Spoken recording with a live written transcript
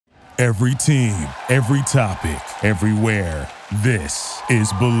Every team, every topic, everywhere. This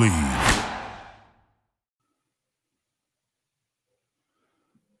is Believe.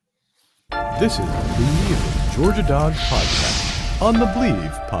 This is the Believe Georgia Dogs podcast on the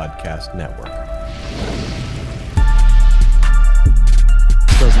Believe Podcast Network.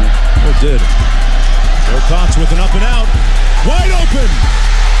 Doesn't it? It did. Joe Cox with an up and out. Wide open.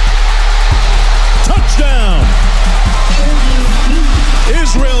 Touchdown.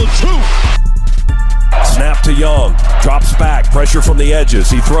 Israel Troop. Snap to Young. Drops back. Pressure from the edges.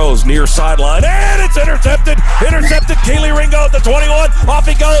 He throws near sideline. And it's intercepted. Intercepted. Keely Ringo at the 21. Off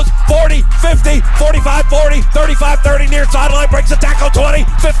he goes. 40, 50, 45, 40, 35, 30. Near sideline. Breaks the tackle. 20,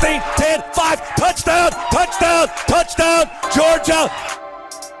 15, 10, 5. Touchdown. Touchdown. Touchdown. Georgia.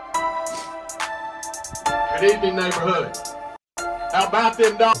 Good evening, neighborhood. How about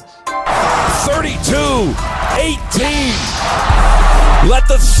them dogs? 32-18. Let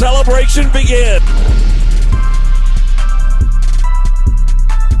the celebration begin.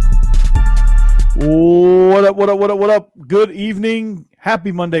 What up, what up, what up, what up? Good evening.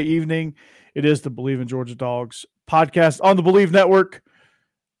 Happy Monday evening. It is the Believe in Georgia Dogs podcast on the Believe Network.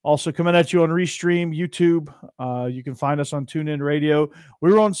 Also coming at you on Restream, YouTube. You can find us on TuneIn Radio.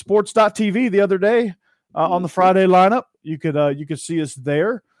 We were on sports.tv the other day on the Friday lineup. You could see us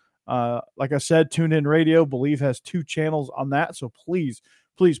there. Like I said, TuneIn Radio. Believe has 2 channels on that. So please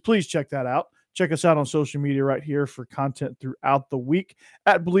check that out. Check us out on social media right here for content throughout the week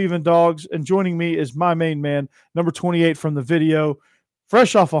at Believe in Dogs. And joining me is my main man, number 28 from the video,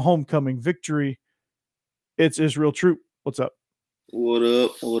 fresh off a homecoming victory. It's Israel Troop. What's up? What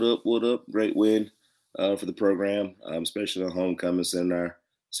up? What up? What up? Great win for the program, especially on homecoming, sending our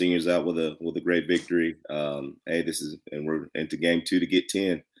seniors out with a great victory. We're into game 2 to get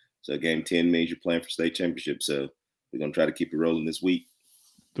 10. So game 10 means you're playing for state championship. So we're gonna try to keep it rolling this week.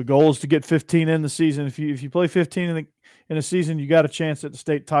 The goal is to get 15 in the season. If you play 15 in a season, you got a chance at the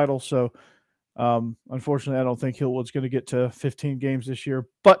state title. So, unfortunately, I don't think Hillwood's going to get to 15 games this year.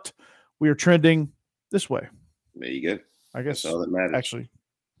 But we are trending this way. There you go. I guess that's all that matters. Actually,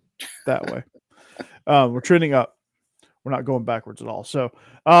 that way. We're trending up. We're not going backwards at all. So,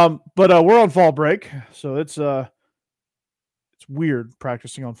 but we're on fall break. So it's weird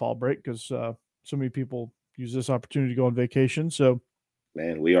practicing on fall break because so many people use this opportunity to go on vacation. So.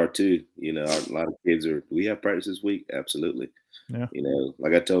 Man, we are too. A lot of kids are. Do we have practice this week? Absolutely. Yeah.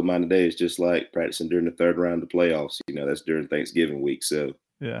 Like I told mine today, it's just like practicing during the third round of the playoffs. That's during Thanksgiving week. So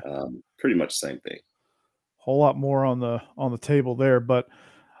yeah, pretty much the same thing. Whole lot more on the table there. But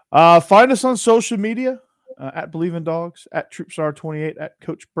find us on social media at Believe in Dogs, at TroopStar28, at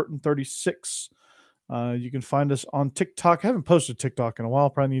Coach Burton 36. You can find us on TikTok. I haven't posted TikTok in a while.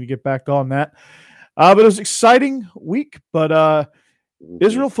 Probably need to get back on that. But it was an exciting week. But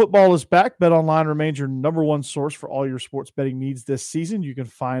Israel football is back. BetOnline remains your number one source for all your sports betting needs this season. You can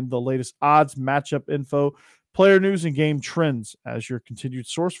find the latest odds, matchup info, player news, and game trends as your continued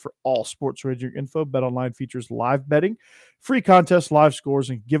source for all sports wagering info. BetOnline features live betting, free contests, live scores,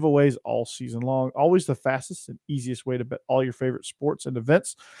 and giveaways all season long. Always the fastest and easiest way to bet all your favorite sports and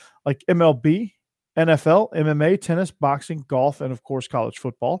events like MLB, NFL, MMA, tennis, boxing, golf, and, of course, college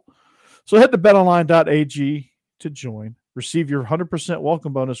football. So head to betonline.ag to join. Receive your 100%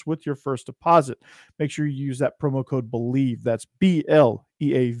 welcome bonus with your first deposit. Make sure you use that promo code BELIEVE. That's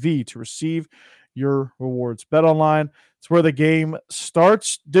BLEAV to receive your rewards. BetOnline, it's where the game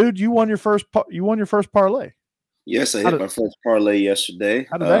starts. Dude, you won your first parlay. Yes, I hit my first parlay yesterday.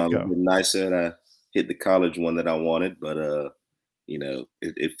 How did that go? It was nice that I hit the college one that I wanted, but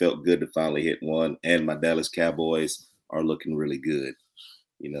it felt good to finally hit one. And my Dallas Cowboys are looking really good.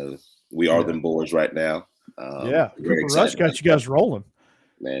 We are them boys right now. Cooper Rush got you guys rolling.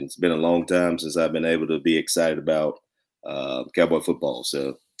 Man, it's been a long time since I've been able to be excited about Cowboy football.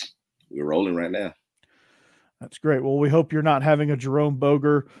 So we're rolling right now. That's great. Well, we hope you're not having a Jerome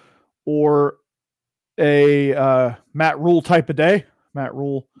Boger or a Matt Rule type of day. Matt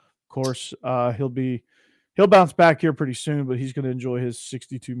Rule, of course, he'll bounce back here pretty soon, but he's going to enjoy his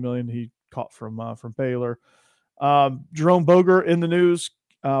 $62 million he caught from Baylor. Jerome Boger in the news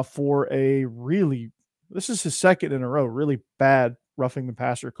for this is his second in a row, really bad roughing the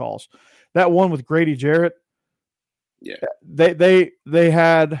passer calls. That one with Grady Jarrett. Yeah. They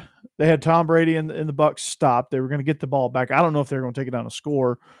had Tom Brady and the Bucs stopped. They were going to get the ball back. I don't know if they were going to take it down a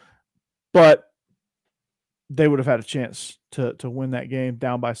score, but they would have had a chance to win that game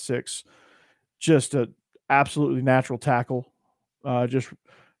down by 6. Just a absolutely natural tackle.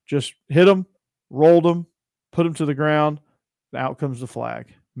 Just hit him, rolled him, put him to the ground. Out comes the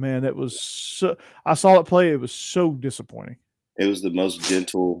flag. Man, it was I saw it play. It was so disappointing. It was the most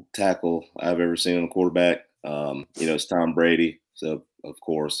gentle tackle I've ever seen on a quarterback. It's Tom Brady. So, of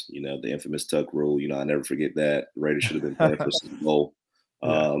course, the infamous tuck rule. I never forget that. The Raiders should have been playing for Super Bowl.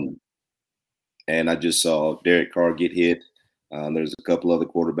 And I just saw Derek Carr get hit. There's a couple other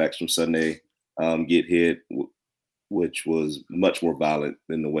quarterbacks from Sunday get hit, which was much more violent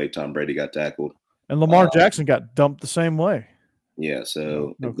than the way Tom Brady got tackled. And Lamar Jackson got dumped the same way. Yeah,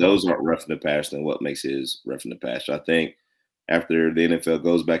 so if those aren't roughing the passer, then what makes his roughing the passer? I think after the NFL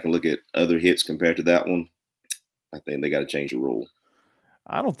goes back and look at other hits compared to that one, I think they got to change the rule.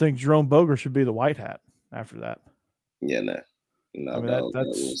 I don't think Jerome Boger should be the white hat after that. Yeah, no. I mean, that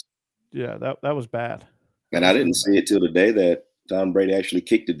was bad. And I didn't see it till the day that Tom Brady actually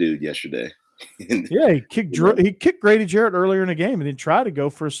kicked a dude yesterday. Yeah, he kicked Grady Jarrett earlier in the game and then tried to go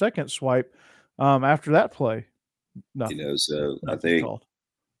for a second swipe after that play. Nothing. So I think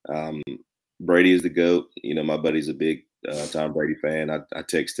Brady is the GOAT. My buddy's a big Tom Brady fan. I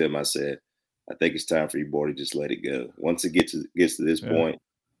texted him. I said, I think it's time for you, boy, to just let it go. Once it gets to this point,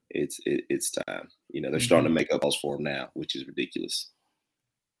 it's time. They're starting to make up calls for him now, which is ridiculous.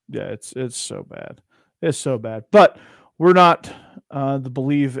 Yeah, it's so bad. It's so bad. But we're not the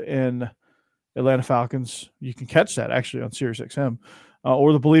Believe in Atlanta Falcons. You can catch that actually on SiriusXM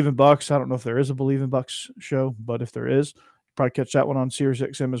or the Believe in Bucks. I don't know if there is a Believe in Bucks show, but if there is, probably catch that one on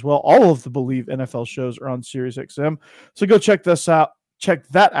SiriusXM as well. All of the Believe NFL shows are on SiriusXM. So go check this out. Check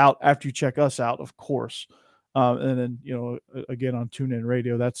that out after you check us out, of course. And then, again, on TuneIn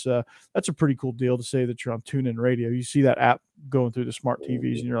Radio, that's a pretty cool deal to say that you're on TuneIn Radio. You see that app going through the smart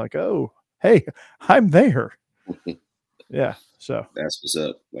TVs and you're like, oh, hey, I'm there. Yeah. So that's what's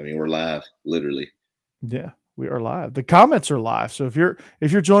up. I mean, we're live, literally. Yeah, we are live. The comments are live. So if you're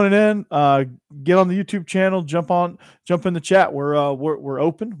joining in, get on the YouTube channel, jump in the chat. We're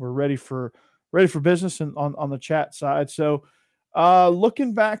open. We're ready for business and on the chat side. So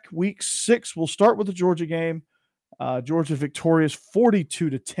looking back, week 6, we'll start with the Georgia game. Georgia victorious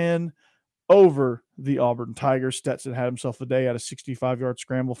 42-10 over the Auburn Tigers. Stetson had himself a day at a 65-yard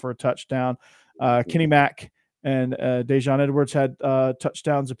scramble for a touchdown. Kenny Mack and Dejon Edwards had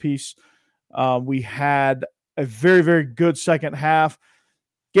touchdowns apiece. We had a very, very good second half.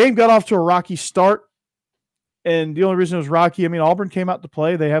 Game got off to a rocky start. And the only reason it was rocky, Auburn came out to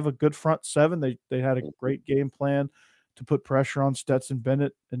play. They have a good front seven. They had a great game plan to put pressure on Stetson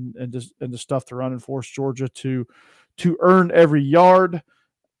Bennett and the stuff to run and force Georgia to earn every yard.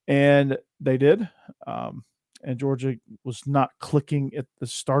 And they did. And Georgia was not clicking at the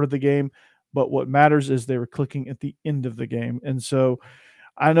start of the game. But what matters is they were clicking at the end of the game. And so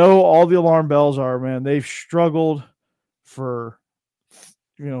I know all the alarm bells are, man, they've struggled for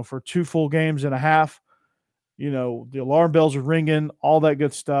 2 full games and a half. The alarm bells are ringing, all that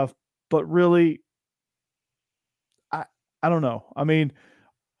good stuff. But really, I don't know.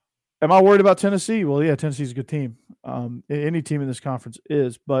 Am I worried about Tennessee? Well, yeah, Tennessee's a good team. Any team in this conference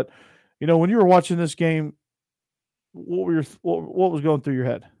is. But, when you were watching this game, what was going through your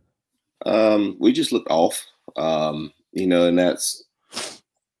head? We just looked off, and that's,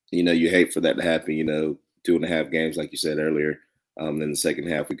 you hate for that to happen, 2.5 games, like you said earlier. Then the second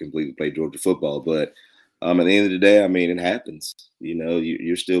half, we completely played Georgia football. But at the end of the day, it happens.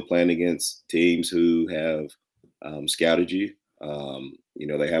 You're still playing against teams who have scouted you.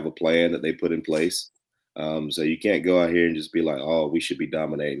 They have a plan that they put in place. So you can't go out here and just be like, oh, we should be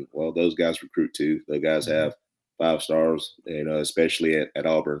dominating. Well, those guys recruit too. Those guys have 5 stars, especially at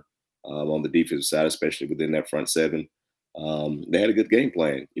Auburn. On the defensive side, especially within that front seven. They had a good game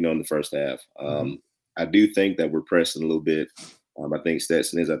plan, in the first half. I do think that we're pressing a little bit. I think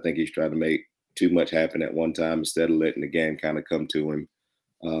Stetson is. I think he's trying to make too much happen at one time instead of letting the game kind of come to him.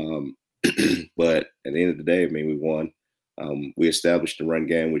 But at the end of the day, we won. We established the run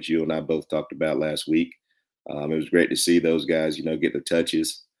game, which you and I both talked about last week. It was great to see those guys, get the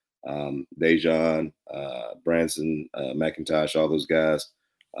touches. Dejon, Branson, McIntosh, all those guys.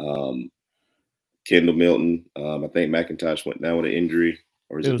 Kendall Milton. I think McIntosh went down with an injury,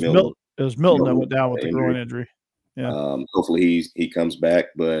 or is it Milton? It was Milton that went down with the groin injury. Yeah. Hopefully he comes back,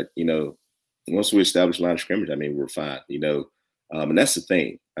 but once we establish line of scrimmage, we're fine. And that's the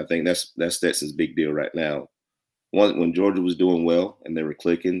thing. I think that's Stetson's big deal right now. When Georgia was doing well and they were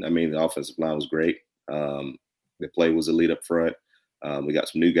clicking, the offensive line was great. The play was elite up front. We got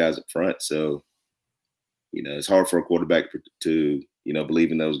some new guys up front, so it's hard for a quarterback to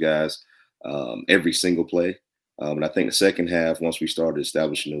believe in those guys every single play. And I think the second half, once we started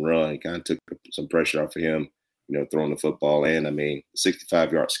establishing the run, it kind of took some pressure off of him, throwing the football. And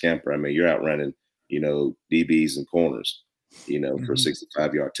 65-yard scamper. You're outrunning, DBs and corners, for a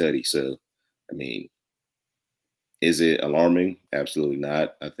 65-yard tutty. So, Is it alarming? Absolutely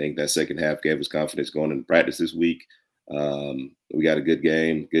not. I think that second half gave us confidence going into practice this week. We got a good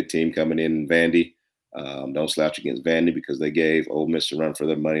game, good team coming in Vandy. Don't slouch against Vandy because they gave Ole Miss a run for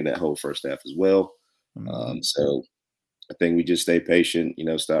their money that whole first half as well. So I think we just stay patient,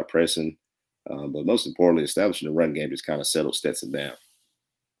 stop pressing. But most importantly, establishing the run game just kind of settled Stetson down.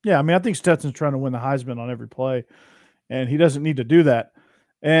 Yeah, I mean, I think Stetson's trying to win the Heisman on every play, and he doesn't need to do that.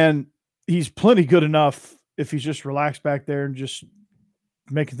 And he's plenty good enough if he's just relaxed back there and just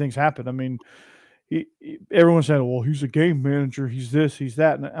making things happen. I mean, everyone said, well, he's a game manager. He's this, he's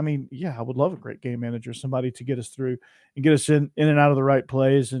that. And I mean, yeah, I would love a great game manager, somebody to get us through and get us in and out of the right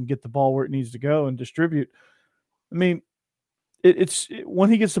plays and get the ball where it needs to go and distribute. I mean, it's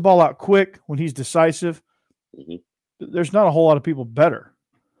when he gets the ball out quick, when he's decisive, there's not a whole lot of people better.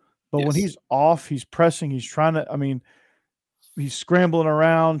 But when he's off, he's pressing, he's trying to, I mean, he's scrambling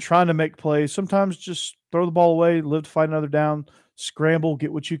around, trying to make plays. Sometimes just throw the ball away, live to fight another down, scramble,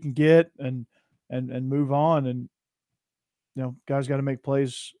 get what you can get, and move on. And, guys got to make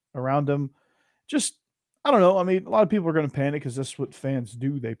plays around him. Just, I don't know. I mean, a lot of people are going to panic because that's what fans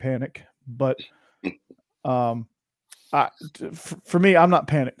do. They panic. But for me, I'm not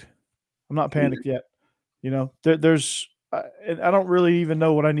panicked. I'm not panicked yet. There's and I don't really even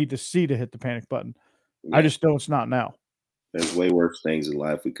know what I need to see to hit the panic button. Yeah. I just know it's not now. There's way worse things in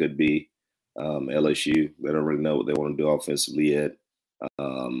life we could be. LSU, they don't really know what they want to do offensively yet.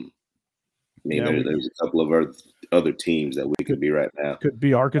 There's a couple of other teams that we could be right now. Could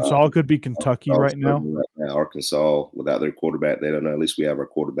be Arkansas, could be Kentucky right now. Arkansas, without their quarterback, they don't know. At least we have our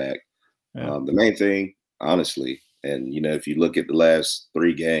quarterback. Yeah. The main thing, honestly, and, if you look at the last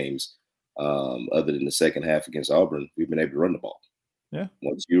 3 games, other than the second half against Auburn, we've been able to run the ball. Yeah.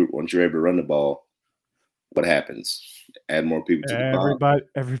 Once you're able to run the ball, what happens? Add more people to the ball.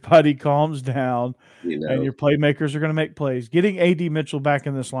 Everybody calms down, and your playmakers are going to make plays. Getting A.D. Mitchell back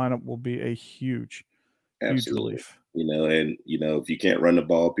in this lineup will be a huge relief. And if you can't run the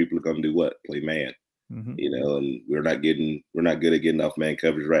ball, people are going to do what? Play man. And we're not good at getting off man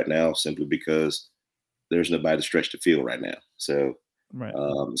coverage right now simply because there's nobody to stretch the field right now. So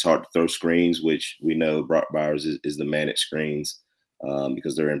it's hard to throw screens, which we know Brock Bowers is the man at screens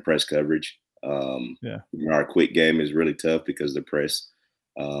because they're in press coverage. Our quick game is really tough because they're press.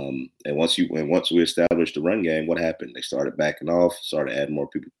 And once we established the run game, what happened? They started backing off, started adding more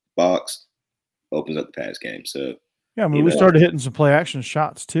people to the box, opens up the pass game. So we started hitting some play action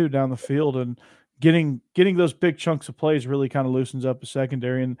shots too down the field, and getting those big chunks of plays really kind of loosens up the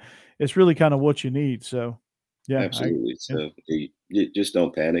secondary, and it's really kind of what you need. So absolutely. You just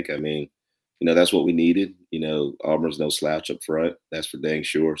don't panic. I mean, that's what we needed. Auburn's no slouch up front. That's for dang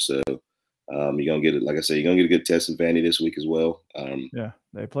sure. So you're going to get it. Like I said, you're going to get a good test in Vandy this week as well.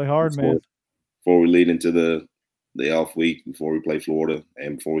 They play hard, man. Before we lead into the off week, before we play Florida,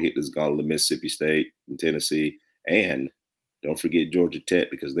 and before we hit this gauntlet of Mississippi State and Tennessee, and don't forget Georgia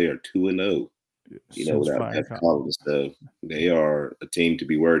Tech because they are 2-0. Without Jeff Collins, so they are a team to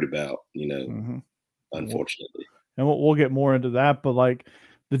be worried about. Unfortunately. And we'll get more into that, but like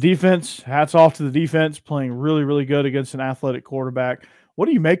the defense, hats off to the defense, playing really, really good against an athletic quarterback. What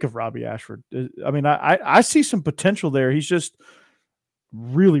do you make of Robbie Ashford? I mean, I see some potential there. He's just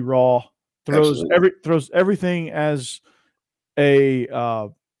really raw. Throws everything as an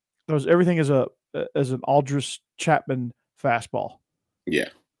Aldrich Chapman fastball. Yeah,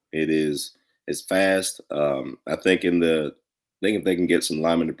 it is. It's fast. I think if they can get some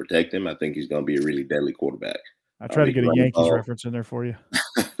linemen to protect him, I think he's going to be a really deadly quarterback. I try to get a Yankees reference in there for you.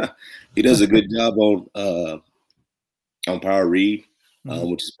 He does a good job on power read,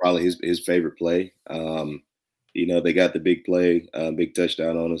 which is probably his favorite play. They got the big play, big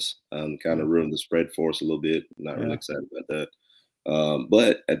touchdown on us, kind of ruined the spread for us a little bit. Not really excited about that.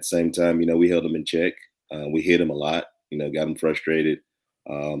 But at the same time, we held him in check. We hit him a lot, got him frustrated.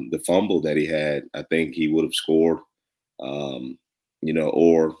 The fumble that he had, I think he would have scored,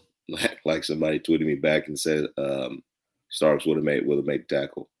 or like somebody tweeted me back and said Starks would have made the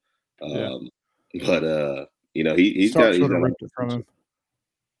tackle. He's got a lot of from him.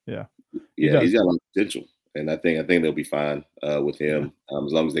 He's got a lot of potential, and I think they'll be fine with him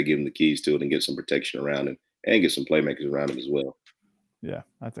as long as they give him the keys to it and get some protection around him and get some playmakers around him as well. Yeah,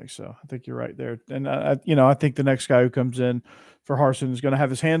 I think so. I think you're right there. And, I think the next guy who comes in for Harsin is going to have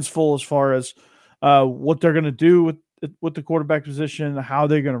his hands full as far as what they're going to do with the quarterback position, how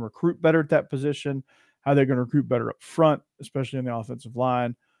they're going to recruit better at that position, how they're going to recruit better up front, especially in the offensive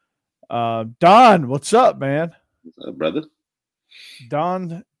line. Don, what's up, man? What's up, brother?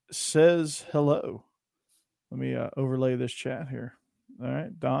 Don says hello. Let me overlay this chat here. All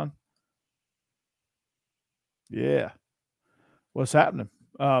right, Don. Yeah. What's happening?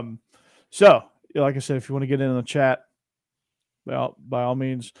 So, like I said, if you want to get in the chat, well, by all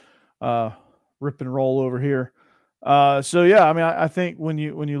means, rip and roll over here. So yeah, I mean, I think when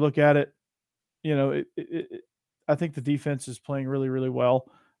you look at it, you know, I think the defense is playing really, really well.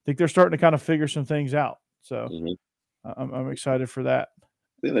 I think they're starting to kind of figure some things out. So I'm excited for that.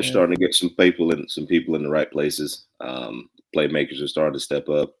 I think they're starting to get some people in the right places. Playmakers are starting to step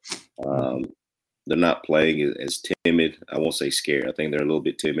up. They're not playing as timid. I won't say scared. I think they're a little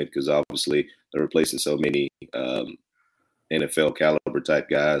bit timid because obviously they're replacing so many NFL caliber type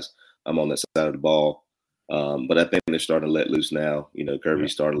guys. I'm on that side of the ball. But I think they're starting to let loose now. You know, Kirby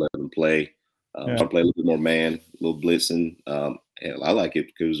started letting them play. Trying to play a little bit more man, a little blitzing. And I like it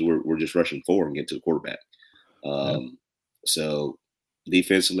because we're just rushing forward and get to the quarterback. So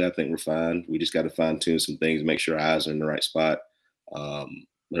defensively, I think we're fine. We just got to fine tune some things, make sure our eyes are in the right spot. But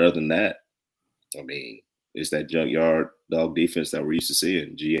other than that, I mean, it's that junkyard dog defense that we're used to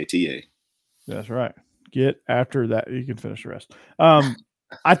seeing, GATA. That's right. Get after that. You can finish the rest.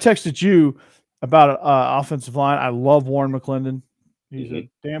 I texted you about offensive line. I love Warren McClendon. He's a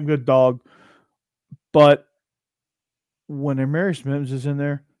damn good dog. But when Amarius Mims is in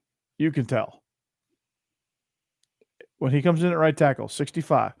there, you can tell. When he comes in at right tackle,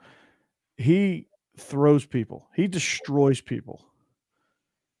 65, he throws people. He destroys people.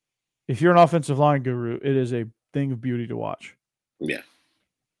 If you're an offensive line guru, it is a thing of beauty to watch. Yeah.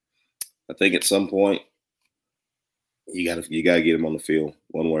 I think at some point you gotta get him on the field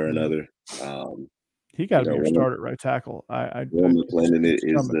one way or another. He got to be your start at right tackle. Warren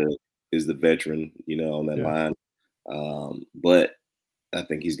McClendon is the veteran, you know, on that line. But I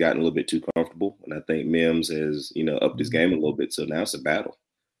think he's gotten a little bit too comfortable, and I think Mims has, you know, upped his game a little bit. So now it's a battle.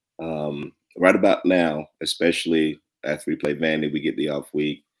 Right about now, especially after we play Vandy, we get the off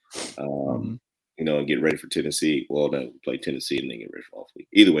week. You know, and get ready for Tennessee. Well, no, we play Tennessee and then get ready for off week.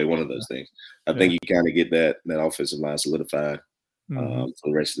 Either way, one of those things. I think you kind of get that offensive line solidified for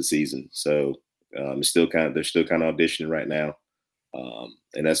the rest of the season. So they're still kind of auditioning right now,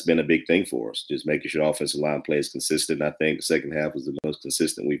 and that's been a big thing for us. Just making sure offensive line plays consistent. I think the second half was the most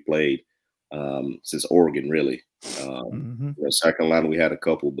consistent we've played since Oregon, really. You know, South Carolina, we had a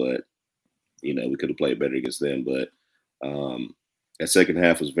couple, but you know, we could have played better against them. But that second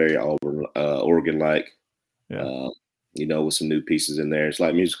half was very Oregon-like, you know, with some new pieces in there. It's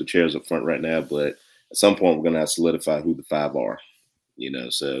like musical chairs up front right now, but at some point we're going to have to solidify who the five are, you know.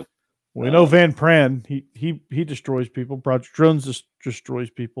 So we know Van Pran, he destroys people. Broderick Jones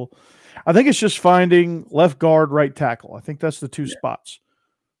destroys people. I think it's just finding left guard, right tackle. I think that's the two spots.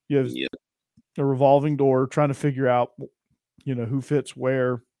 You have a revolving door trying to figure out, you know, who fits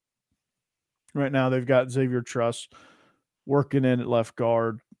where. Right now they've got Xavier Truss working in at left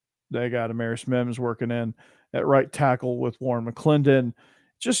guard. They got Amarius Mims working in at right tackle with Warren McClendon.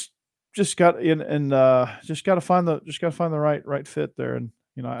 Just got in and just got to find the right fit there. And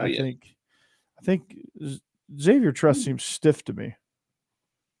you know, I think Xavier Truss seems stiff to me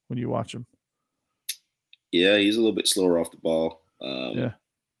when you watch him. Yeah, he's a little bit slower off the ball.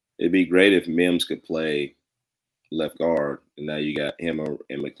 It'd be great if Mims could play left guard, and now you got him and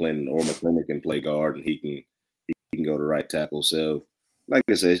McClendon, or McClendon can play guard and he can go to right tackle. So, like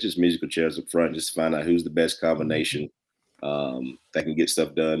I said, it's just musical chairs up front, just to find out who's the best combination that can get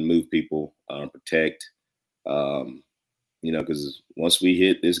stuff done, move people, protect. You know, because once we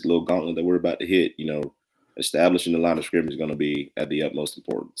hit this little gauntlet that we're about to hit, you know, establishing the line of scrimmage is going to be at the utmost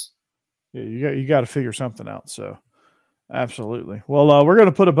importance. Yeah, you got to figure something out. So, absolutely. Well, we're going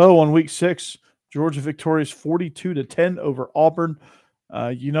to put a bow on Week 6. Georgia victorious 42-10 over Auburn.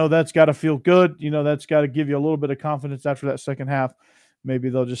 You know, that's got to feel good. You know, that's got to give you a little bit of confidence after that second half. Maybe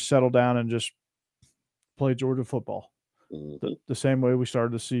they'll just settle down and just play Georgia football the same way we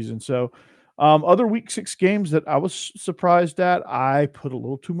started the season. So, other Week 6 games that I was surprised at, I put a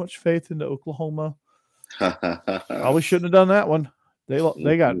little too much faith into Oklahoma. Probably shouldn't have done that one. They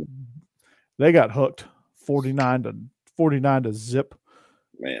got hooked 49 to zip.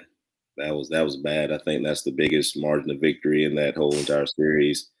 Man. That was bad. I think that's the biggest margin of victory in that whole entire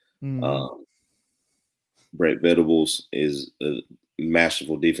series. Brett Venables is a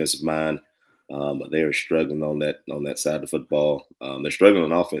masterful defensive mind, but they are struggling on that side of the football. They're struggling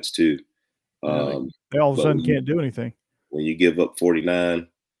on offense too. They all of a sudden can't do anything. When you give up 49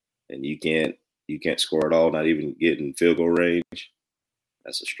 and you can't score at all, not even get in field goal range,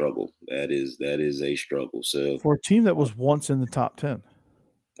 that's a struggle. That is a struggle. So for a team that was once in the top 10.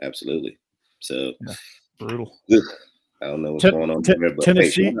 Absolutely. So brutal. I don't know what's going on there, but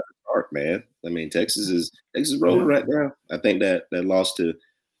Tennessee, man. I mean, Texas is rolling right now. I think that loss to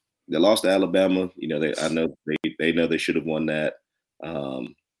They lost to Alabama. I know they know they should have won that. They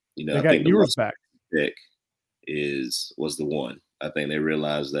I got think the Ewers back. pick was the one. I think they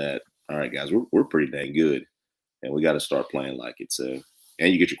realized that, all right, guys, we're pretty dang good, and we got to start playing like it. So,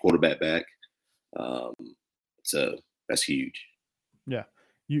 and you get your quarterback back. So that's huge. Yeah.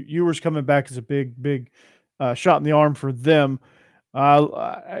 Ewers coming back is a big shot in the arm for them.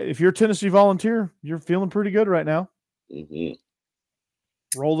 If you're a Tennessee Volunteer, you're feeling pretty good right now. Mm-hmm.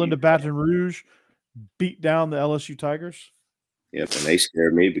 Roll into Baton Rouge, beat down the LSU Tigers. Yep, and they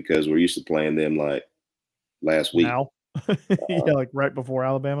scared me because we're used to playing them like last week. Now, like right before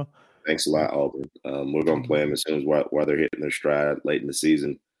Alabama. Thanks a lot, Auburn. We're going to play them as soon as while they're hitting their stride late in the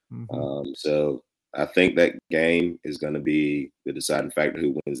season. Mm-hmm. So I think that game is going to be the deciding factor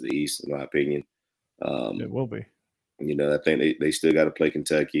who wins the East, in my opinion. It will be. I think they still got to play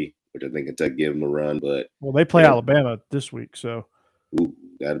Kentucky, which I think Kentucky give them a run. But they play Alabama this week, so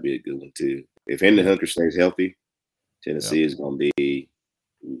that'll be a good one too. If Hendon Hooker stays healthy, Tennessee is going to be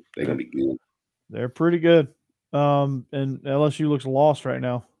they're going to be good. They're pretty good. And LSU looks lost right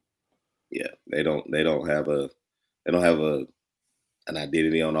now. Yeah, they don't have an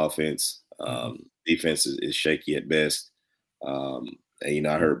identity on offense. Defense is shaky at best. And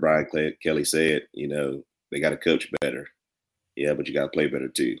I heard Brian Kelly say it. They got to coach better. Yeah, but you got to play better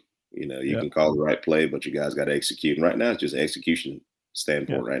too. You can call the right play, but you guys got to execute. And right now, it's just an execution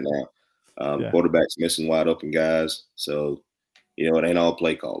standpoint right now. Quarterback's missing wide open guys. So, it ain't all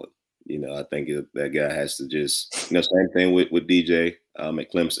play calling. I think that guy has to just, same thing with DJ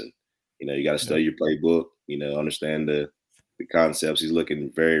at Clemson. You got to study your playbook, understand the concepts. He's looking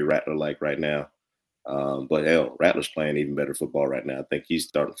very Rattler-like right now. But hell, Rattler's playing even better football right now. I think he's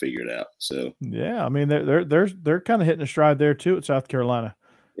starting to figure it out. So yeah, I mean they're kind of hitting a stride there too at South Carolina.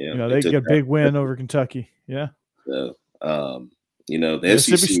 Yeah, they get a big win over Kentucky. Yeah. So the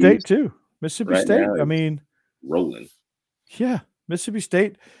Mississippi SEC State too. Mississippi right State. now I mean, rolling. Yeah, Mississippi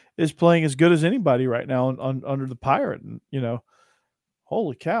State is playing as good as anybody right now under the Pirate, and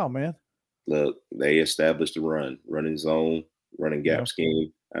holy cow, man! Look, they established a running zone, running gap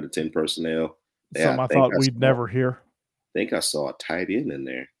scheme out of 10 personnel. Something I thought we'd never hear. I think I saw a tight end in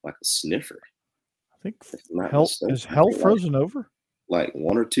there, like a sniffer. I think is hell frozen over? Like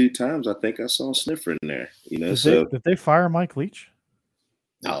 1 or 2 times, I think I saw a sniffer in there. Did they fire Mike Leach?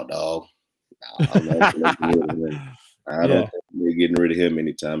 No, dog. No, I don't think they're getting rid of him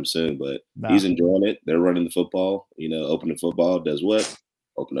anytime soon, but he's enjoying it. They're running the football. Opening the football does what?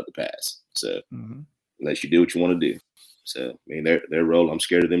 Open up the pass. So unless you do what you want to do. So, I mean, they're rolling. I'm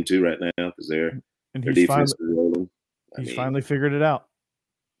scared of them too right now because their defense is rolling. He's finally figured it out.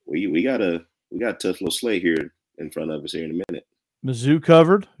 We got a tough little slate here in front of us here in a minute. Mizzou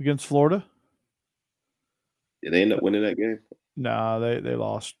covered against Florida. Did they end up winning that game? No, they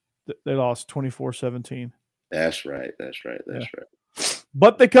lost. They lost 24-17. That's right.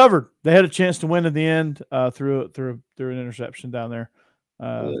 But they covered. They had a chance to win in the end through an interception down there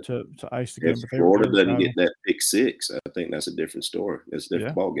to ice the game. If Florida doesn't get that pick 6, I think that's a different story. It's a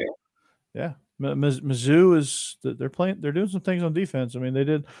different ball game. Yeah, Mizzou is they're playing. They're doing some things on defense. I mean, they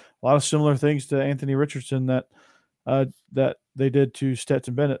did a lot of similar things to Anthony Richardson that they did to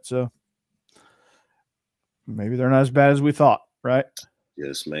Stetson Bennett. So maybe they're not as bad as we thought, right?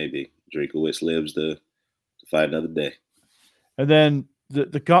 Yes, maybe. Drakowitz lives to fight another day. And then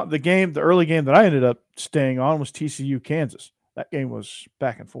the early game that I ended up staying on was TCU Kansas. That game was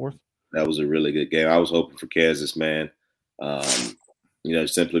back and forth. That was a really good game. I was hoping for Kansas, man.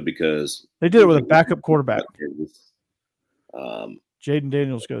 Simply because they did it with a backup quarterback. Jaden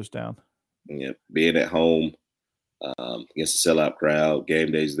Daniels goes down. Yeah, being at home against a sellout crowd,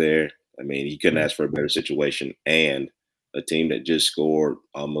 game days there. I mean, you couldn't ask for a better situation. And a team that just scored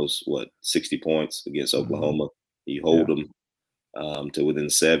almost 60 points against Oklahoma. You hold them to within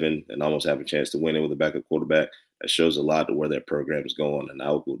 7 and almost have a chance to win it with a backup quarterback. That shows a lot of where their program is going. And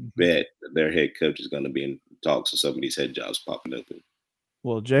I would bet that their head coach is going to be in talks of some of these head jobs popping open.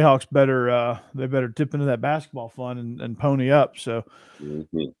 Well, Jayhawks better dip into that basketball fund and pony up. So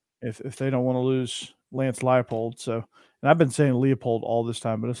if they don't want to lose Lance Leipold. So, and I've been saying Leopold all this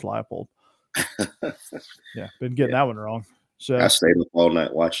time, but it's Leipold. Yeah, been getting that one wrong. So I stayed up all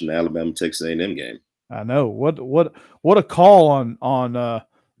night watching the Alabama Texas A&M game. I know what a call on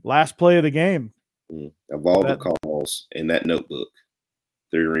last play of the game. Of all the calls in that notebook,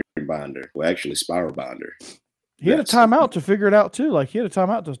 3-ring binder, well, actually spiral binder. He had a timeout to figure it out too. Like he had a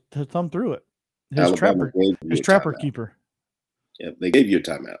timeout to thumb through it. His trapper keeper. Yeah, they gave you a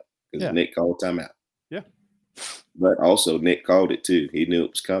timeout because Nick called timeout. Yeah, but also Nick called it too. He knew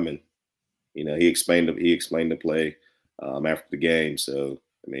it was coming. He explained the play after the game. So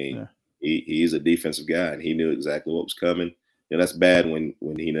I mean, he's a defensive guy, and he knew exactly what was coming. That's bad when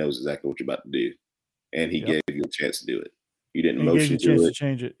he knows exactly what you're about to do, and he gave you a chance to do it. You didn't motion to it. To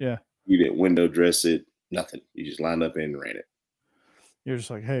change it. Yeah. You didn't window dress it. Nothing. You just lined up and ran it. You're just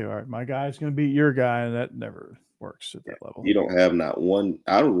like, hey, all right, my guy's going to beat your guy, and that never works at that level. You don't have not one.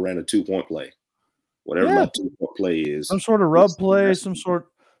 I would have ran a 2-point play. Whatever my 2-point play is. Some sort of rub play,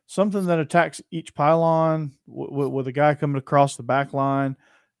 something that attacks each pylon with a guy coming across the back line.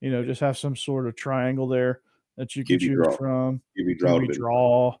 Just have some sort of triangle there that you can choose from.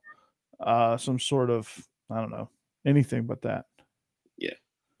 Draw, some sort of, I don't know, anything but that. Yeah.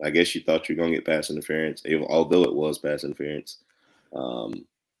 I guess you thought you were going to get pass interference, although it was pass interference.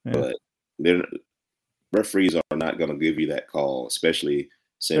 But referees are not going to give you that call, especially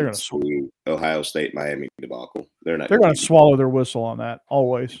since the Ohio State Miami debacle. They're going to swallow their whistle on that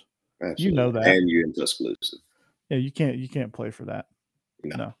always. Absolutely. You know that, and you're in Tuscaloosa. Yeah, you can't play for that.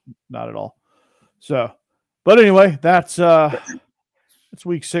 No, not at all. So, but anyway, that's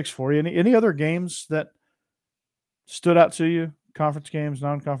week 6 for you. Any other games that stood out to you? Conference games,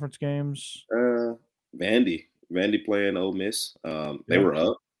 non-conference games? Vandy playing Ole Miss. They were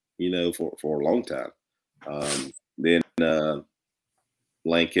up, for a long time. Then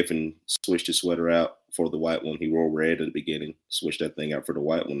Lane Kiffin switched his sweater out for the white one. He wore red at the beginning, switched that thing out for the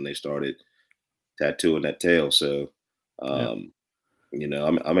white one, and they started tattooing that tail. So, I'm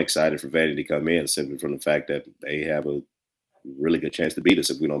excited for Vandy to come in simply from the fact that they have a really good chance to beat us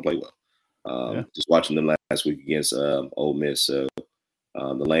if we don't play well. Just watching them last week against Ole Miss. So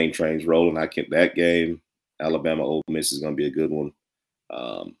the Lane train's rolling. That game, Alabama Ole Miss, is going to be a good one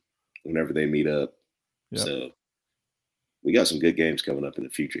whenever they meet up. Yep. So we got some good games coming up in the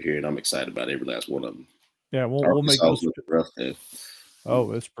future here, and I'm excited about every last one of them. Yeah, we'll make those rough though.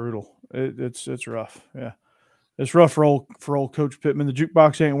 Oh, it's brutal. It's rough. Yeah, it's rough for old Coach Pittman. The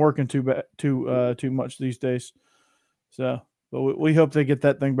jukebox ain't working too much these days. So, but we hope they get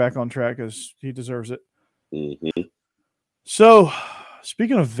that thing back on track because he deserves it. Mm-hmm. So,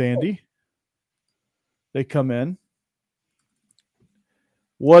 speaking of Vandy, they come in.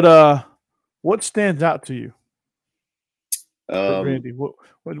 What stands out to you? Vandy,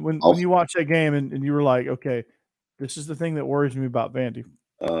 when you watch that game and you were like, okay, this is the thing that worries me about Vandy.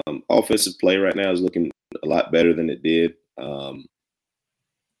 Offensive play right now is looking a lot better than it did. I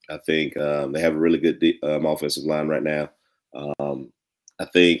think they have a really good offensive line right now. I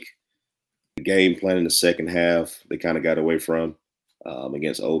think the game plan in the second half they kind of got away from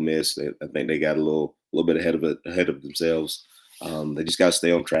against Ole Miss. I think they got a little bit ahead of themselves. They just got to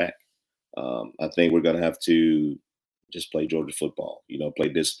stay on track. I think we're going to have to just play Georgia football, play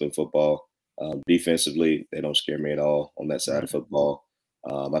disciplined football. Defensively, they don't scare me at all on that side of football.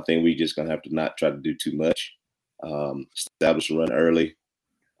 I think we just going to have to not try to do too much. Establish a run early,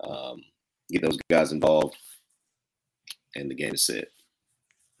 get those guys involved, and the game is set.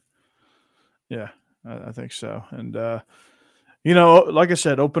 Yeah, I think so. And, like I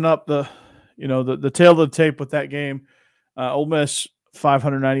said, open up the tail of the tape with that game. Ole Miss,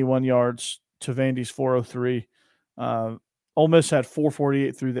 591 yards to Vandy's 403. Ole Miss had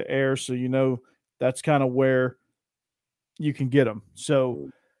 448 through the air, so that's kind of where you can get them. So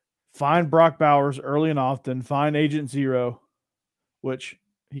find Brock Bowers early and often. Find Agent Zero, which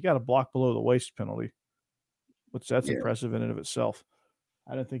he got a block below the waist penalty, which that's impressive in and of itself.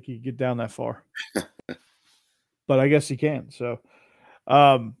 I didn't think he could get down that far, but I guess he can. So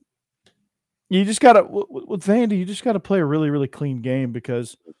you just got to, with Vandy, you just got to play a really, really clean game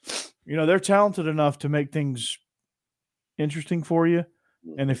because, they're talented enough to make things interesting for you.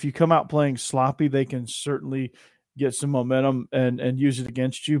 And if you come out playing sloppy, they can certainly get some momentum and use it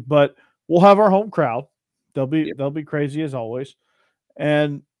against you. But we'll have our home crowd. They'll be crazy as always.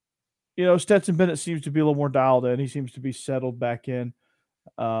 And, Stetson Bennett seems to be a little more dialed in. He seems to be settled back in.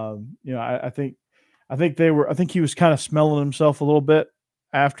 I think he was kind of smelling himself a little bit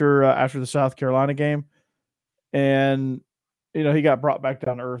after the South Carolina game. And, he got brought back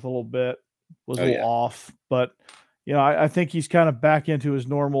down to earth a little bit, was a little off, but I think he's kind of back into his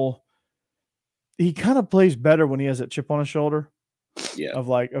normal. He kind of plays better when he has that chip on his shoulder. Yeah. Of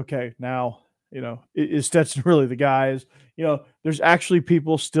like, okay, now, is Stetson really the guy? There's actually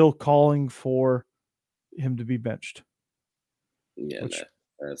people still calling for him to be benched. Yeah,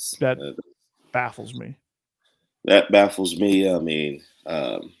 that baffles me. That baffles me. I mean,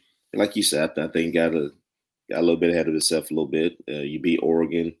 like you said, I think got a little bit ahead of himself a little bit. You beat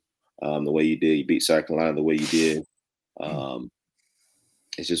Oregon the way you did. You beat South Carolina the way you did.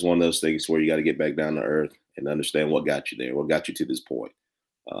 It's just one of those things where you got to get back down to earth and understand what got you there, what got you to this point.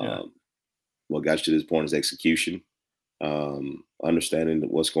 What got you to this point is execution. understanding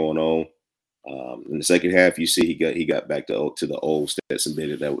what's going on. In the second half, you see he got back to the old Stetson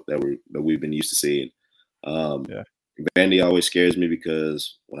Bennett that we've been used to seeing. Vandy always scares me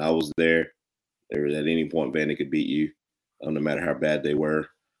because when I was there at any point Vandy could beat you, no matter how bad they were.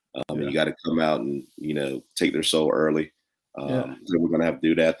 And you got to come out and take their soul early. So we're going to have to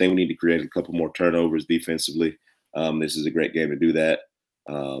do that. I think we need to create a couple more turnovers defensively. This is a great game to do that,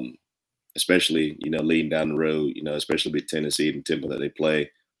 especially leading down the road. Especially with Tennessee and tempo that they play.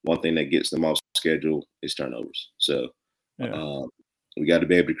 One thing that gets them off schedule is turnovers. So we got to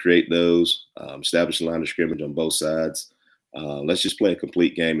be able to create those, establish a line of scrimmage on both sides. Let's just play a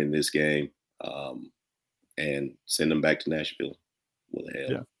complete game in this game and send them back to Nashville. What the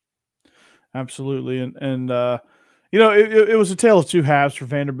hell? Yeah, absolutely. And it was a tale of two halves for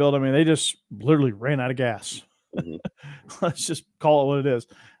Vanderbilt. I mean, they just literally ran out of gas. Mm-hmm. Let's just call it what it is.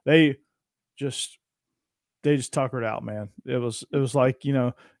 They just tuckered out, man. It was like,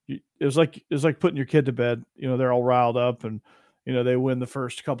 it was like putting your kid to bed. They're all riled up and, they win the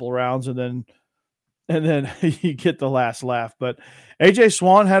first couple of rounds and then you get the last laugh. But AJ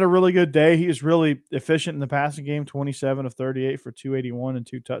Swan had a really good day. He was really efficient in the passing game, 27 of 38 for 281 and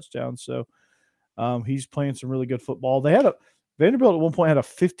 2 touchdowns. So he's playing some really good football. Vanderbilt at one point had a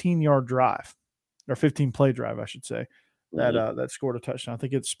 15-yard drive, or 15-play drive, I should say, that scored a touchdown. I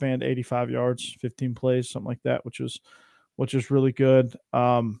think it spanned 85 yards, 15 plays, something like that, which is really good.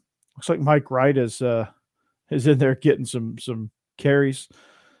 Looks like Mike Wright is in there getting some carries.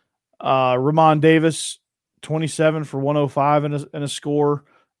 Ramon Davis, 27 for 105 and a score.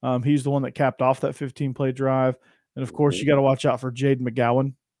 He's the one that capped off that 15-play drive. And, of course, you got to watch out for Jaden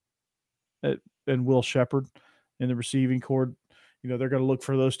McGowan and Will Shepard in the receiving corps. They're going to look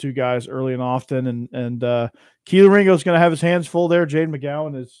for those two guys early and often. And Keely Ringo's going to have his hands full there. Jaden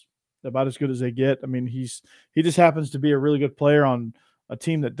McGowan is about as good as they get. I mean, he just happens to be a really good player on a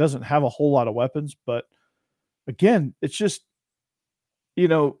team that doesn't have a whole lot of weapons. But, again, it's just,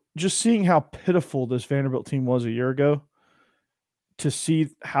 just seeing how pitiful this Vanderbilt team was a year ago, to see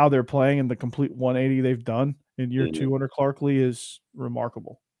how they're playing and the complete 180 they've done in year two under Clark Lee is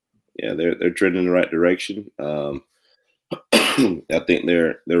remarkable. Yeah, they're trending in the right direction. I think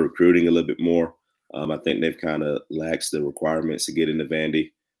they're recruiting a little bit more. I think they've kind of laxed the requirements to get into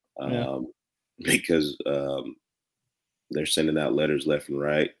Vandy because they're sending out letters left and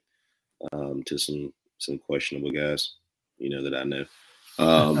right to some questionable guys, that I know.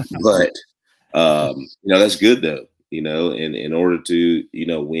 But that's good though. In order to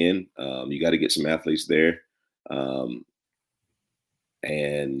win, you got to get some athletes there, and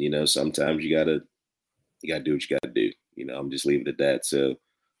sometimes you got to do what you got to do. I'm just leaving it at that. So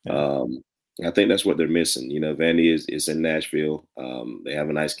I think that's what they're missing. Vandy is in Nashville. They have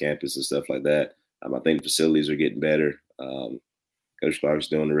a nice campus and stuff like that. I think the facilities are getting better. Coach Clark's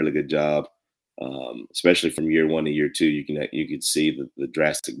doing a really good job, especially from year one to year two. You could see the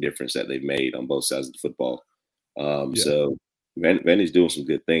drastic difference that they've made on both sides of the football. So Vandy's doing some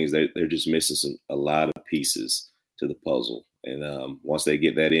good things. They're just missing a lot of pieces to the puzzle. And once they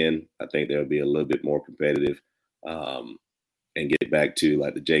get that in, I think they'll be a little bit more competitive. And get back to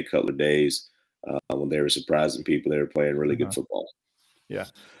like the Jay Cutler days when they were surprising people. They were playing really good football. Yeah,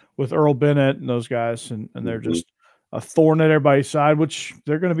 with Earl Bennett and those guys, and they're just a thorn at everybody's side, which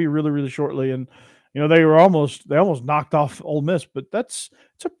they're going to be really, really shortly. And they almost knocked off Ole Miss, but it's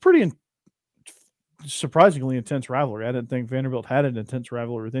a pretty surprisingly intense rivalry. I didn't think Vanderbilt had an intense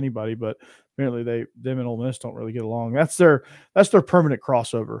rivalry with anybody, but apparently them and Ole Miss don't really get along. That's their permanent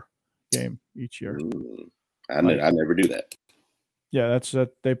crossover game each year. I never do that. Yeah, that's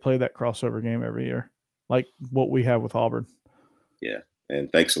that. They play that crossover game every year, like what we have with Auburn. Yeah,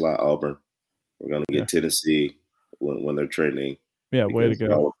 and thanks a lot, Auburn. We're going to get Tennessee when they're training. Yeah, way to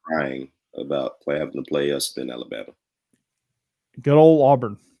go. We're crying about having to play us in Alabama. Good old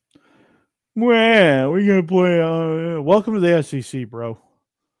Auburn. Well, we're going to play. Welcome to the SEC, bro.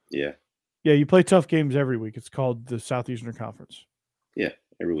 Yeah. Yeah, you play tough games every week. It's called the Southeastern Conference. Yeah,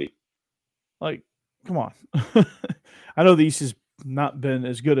 every week. Like, come on. I know the East has not been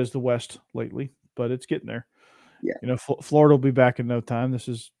as good as the West lately, but it's getting there. Yeah. Florida will be back in no time. This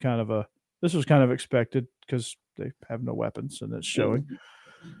was kind of expected because they have no weapons, and it's showing.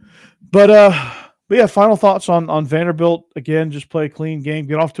 But yeah, final thoughts on Vanderbilt. Again, just play a clean game,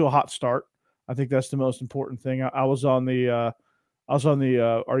 get off to a hot start. I think that's the most important thing. I was on the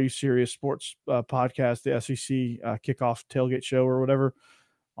Are You Serious Sports podcast, the SEC kickoff tailgate show or whatever,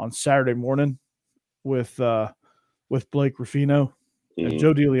 on Saturday morning with Blake Ruffino. And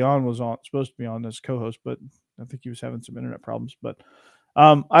Joe DeLeon was supposed to be on as co-host, but I think he was having some internet problems. But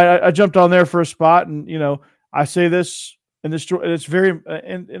I jumped on there for a spot, and I say this And it's very,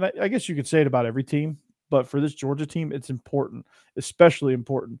 and I guess you could say it about every team, but for this Georgia team, it's important, especially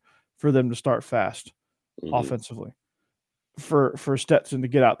important for them to start fast offensively, for Stetson to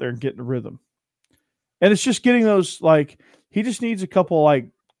get out there and get in the rhythm. And it's just getting those, like, he just needs a couple like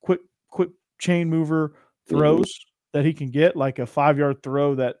quick chain mover throws that he can get, like a 5-yard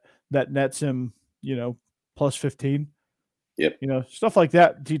throw that nets him, plus 15. Yep. Stuff like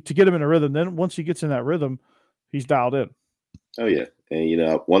that to get him in a rhythm. Then once he gets in that rhythm, he's dialed in. Oh, yeah.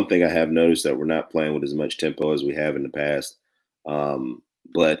 And, one thing I have noticed that we're not playing with as much tempo as we have in the past.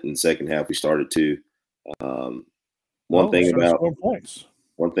 But in the second half, we started to. One thing about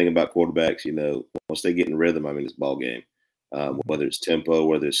quarterbacks, once they get in rhythm, it's ball game. Whether it's tempo,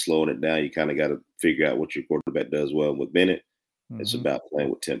 whether it's slowing it down, you kind of got to figure out what your quarterback does well. And with Bennett, it's about playing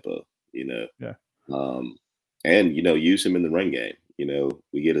with tempo, Yeah. And, use him in the run game.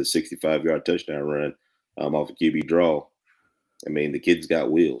 We get a 65-yard touchdown run off a QB draw. The kid's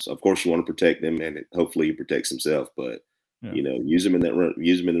got wheels. Of course, you want to protect him, and hopefully he protects himself. But, use him in that run.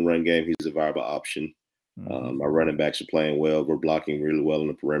 Use him in the run game. He's a viable option. Our running backs are playing well. We're blocking really well on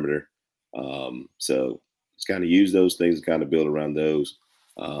the perimeter. So it's kind of use those things and kind of build around those,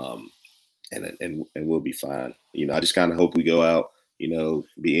 and we'll be fine. I just kind of hope we go out,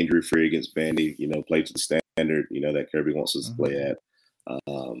 be injury free against Vandy. Play to the standard, that Kirby wants us to play at,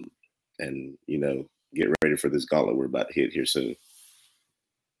 and get ready for this gauntlet we're about to hit here soon.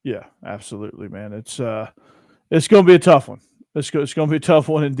 Yeah, absolutely, man. It's going to be a tough one. It's going to be a tough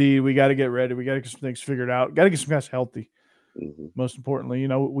one indeed. We got to get ready. We got to get some things figured out. Got to get some guys healthy. Most importantly,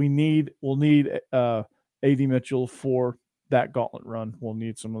 we'll need A.D. Mitchell for that gauntlet run. We'll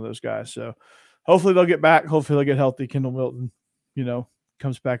need some of those guys. So hopefully they'll get back. Hopefully they'll get healthy. Kendall Milton,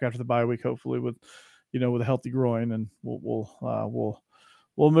 comes back after the bye week, hopefully with a healthy groin, and we'll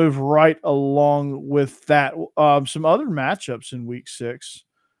move right along with that. Some other matchups in week 6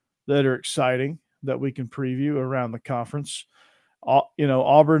 that are exciting that we can preview around the conference.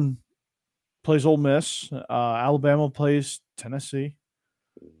 Auburn plays Ole Miss. Alabama plays Tennessee.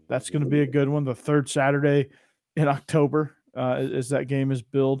 That's going to be a good one. The third Saturday in October, as that game is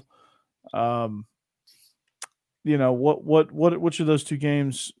billed. Which of those two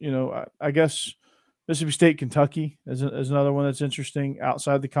games? I guess Mississippi State, Kentucky is another one that's interesting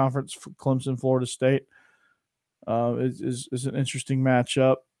outside the conference. Clemson, Florida State is an interesting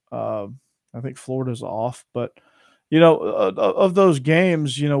matchup. I think Florida's off, but of those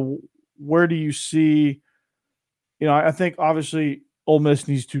games, where do you see? I think obviously Ole Miss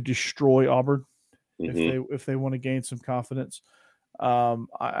needs to destroy Auburn if they want to gain some confidence.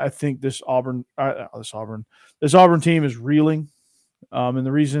 I think this Auburn team is reeling, and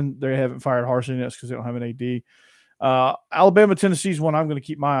the reason they haven't fired Harsin is because they don't have an AD. Alabama, Tennessee is one I'm going to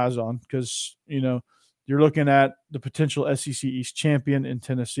keep my eyes on because you're looking at the potential SEC East champion in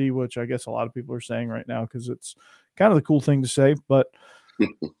Tennessee, which I guess a lot of people are saying right now because it's kind of the cool thing to say. But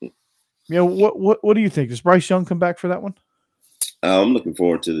what do you think? Does Bryce Young come back for that one? I'm looking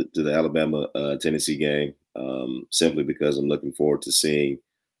forward to the Alabama Tennessee game simply because I'm looking forward to seeing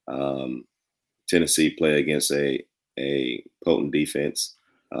Tennessee play against a potent defense.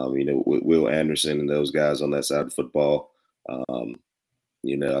 With Will Anderson and those guys on that side of football. I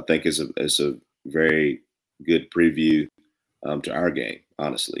think it's a very good preview to our game,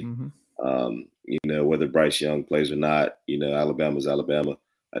 honestly. Whether Bryce Young plays or not, Alabama's Alabama.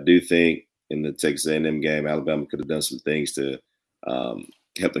 I do think in the Texas A&M game, Alabama could have done some things to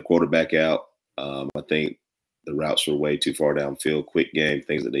help the quarterback out. I think the routes were way too far downfield, quick game,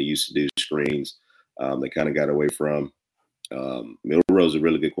 things that they used to do, screens. They kind of got away from. Milroe's a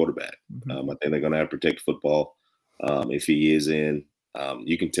really good quarterback. I think they're going to have to protect football. If he is in,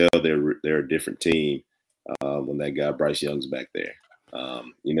 you can tell they're a different team when that guy Bryce Young's back there.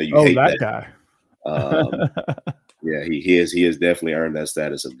 You hate that guy. Yeah, he has definitely earned that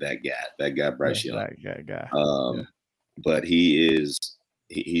status of that guy Bryce Young. That guy. But he's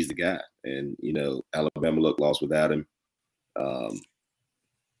the guy, and Alabama looked lost without him. From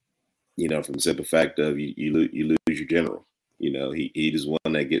the simple fact of you lose your general. He is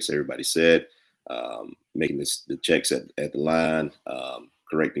one that gets everybody set, making the checks at the line,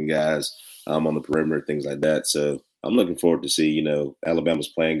 correcting guys on the perimeter, things like that. So I'm looking forward to see, Alabama's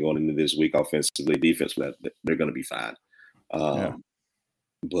playing going into this week offensively, defensively. They're going to be fine.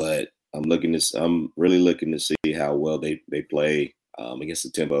 But I'm really looking to see how well they play against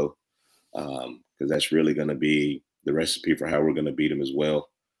the tempo, because that's really going to be the recipe for how we're going to beat them as well.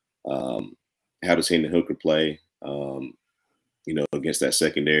 How does Hendon Hooker play, against that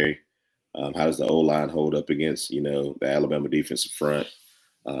secondary? How does the O-line hold up against, the Alabama defensive front?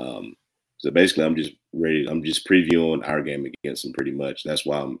 So basically, I'm just ready. I'm just previewing our game against them pretty much. That's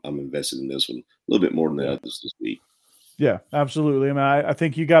why I'm invested in this one a little bit more than the others this week. Yeah, absolutely. I mean, I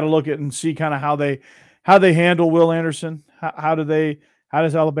think you got to look at and see kind of how they handle Will Anderson. How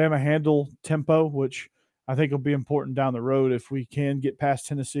does Alabama handle tempo, which I think will be important down the road if we can get past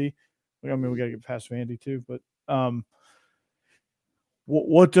Tennessee. I mean, we got to get past Vandy too, but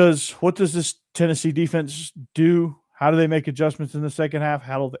what does this Tennessee defense do? How do they make adjustments in the second half?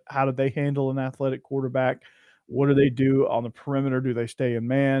 How do they handle an athletic quarterback? What do they do on the perimeter? Do they stay in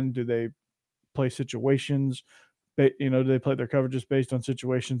man? Do they play situations? Do they play their coverages based on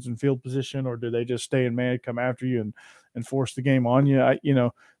situations and field position, or do they just stay in man, come after you, and force the game on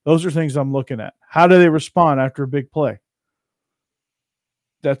you? Those are things I'm looking at. How do they respond after a big play?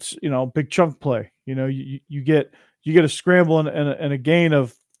 That's big chunk play. You get a scramble and a gain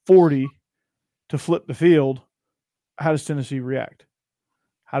of 40 to flip the field. How does Tennessee react?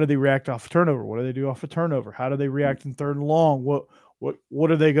 How do they react off a turnover? What do they do off a turnover? How do they react in third and long? What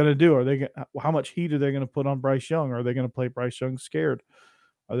are they going to do? How much heat are they going to put on Bryce Young? Are they going to play Bryce Young scared?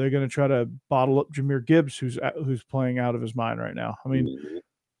 Are they going to try to bottle up Jahmyr Gibbs, who's playing out of his mind right now? I mean,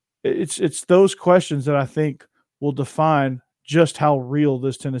 it's those questions that I think will define just how real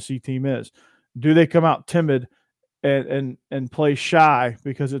this Tennessee team is. Do they come out timid and play shy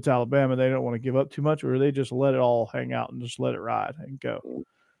because it's Alabama? They don't want to give up too much, or do they just let it all hang out and just let it ride and go?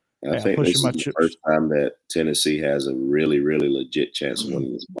 I think this is the first time that Tennessee has a really, really legit chance of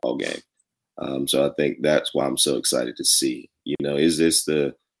winning this ball game. So I think that's why I'm so excited to see. Is this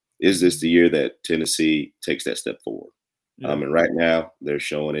the year that Tennessee takes that step forward? Yeah. And right now they're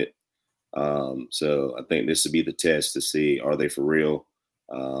showing it. So I think this would be the test to see, are they for real,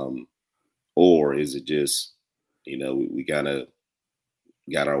 or is it just we kind of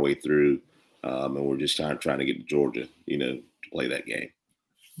got our way through, and we're just trying to get to Georgia, to play that game.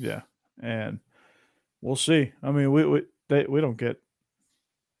 Yeah, and we'll see. I mean, we don't get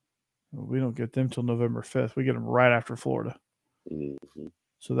them till November 5th. We get them right after Florida,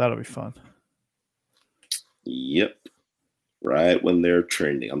 so that'll be fun. Yep, right when they're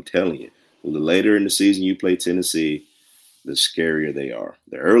trending. I'm telling you, the later in the season you play Tennessee, the scarier they are.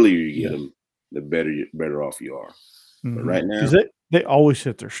 The earlier you get them, the better off you are. But right now, they always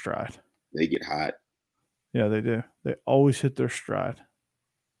hit their stride. They get hot. Yeah, they do. They always hit their stride.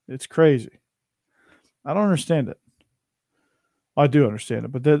 It's crazy. I don't understand it. I do understand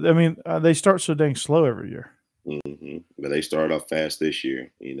it, but they start so dang slow every year. But they started off fast this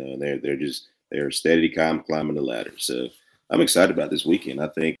year, and they're steady climbing the ladder. So I'm excited about this weekend. I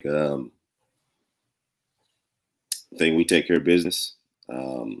think we take care of business,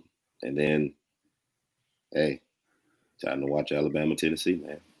 and then, hey, time to watch Alabama, Tennessee,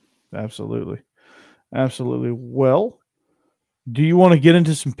 man. Absolutely. Well, do you want to get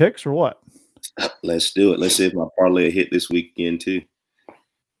into some picks or what? Let's do it. Let's see if my parlay hit this weekend too.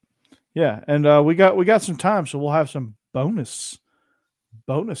 Yeah, and we got some time, so we'll have some bonus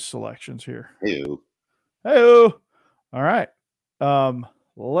selections here. Hey-o. All right.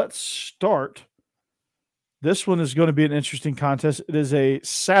 Let's start. This one is going to be an interesting contest. It is a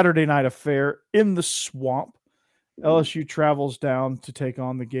Saturday night affair in the Swamp. LSU travels down to take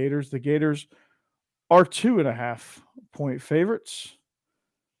on the Gators. The Gators are 2.5-point favorites.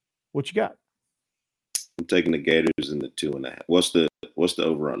 What you got? I'm taking the Gators in the 2.5. What's the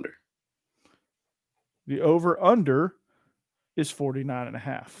over under? The over under is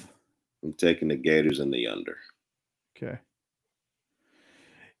 49.5. I'm taking the Gators in the under. Okay.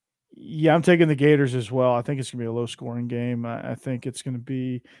 Yeah, I'm taking the Gators as well. I think it's going to be a low-scoring game. I think it's going to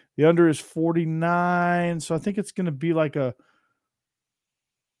be – the under is 49, so I think it's going to be like a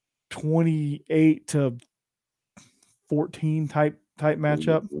 28-14 type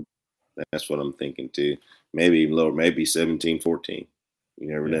matchup. That's what I'm thinking too. Maybe even lower, maybe 17-14. You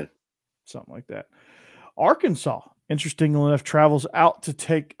never know. Something like that. Arkansas, interestingly enough, travels out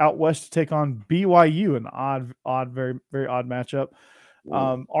west to take on BYU, an very, very odd matchup.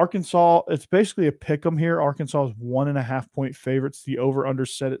 Arkansas, it's basically a pick 'em here. Arkansas is 1.5-point favorites. The over-under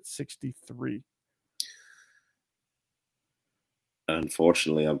set at 63.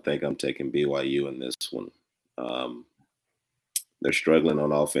 Unfortunately, I'm taking BYU in this one. They're struggling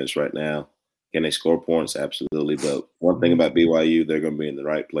on offense right now. Can they score points? Absolutely. But one thing about BYU, they're going to be in the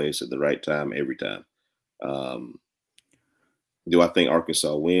right place at the right time every time. Do I think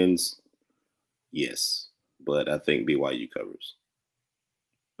Arkansas wins? Yes. But I think BYU covers.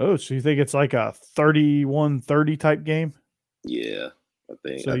 Oh, so you think it's like a 31-30 type game? Yeah, I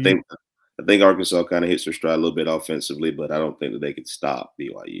think Arkansas kind of hits their stride a little bit offensively, but I don't think that they could stop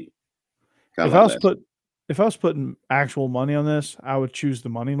BYU. If putting actual money on this, I would choose the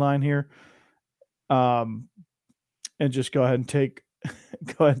money line here, and just go ahead and take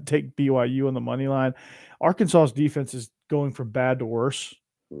BYU on the money line. Arkansas's defense is going from bad to worse,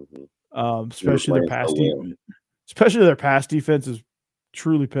 especially their pass defense. Especially their pass defense is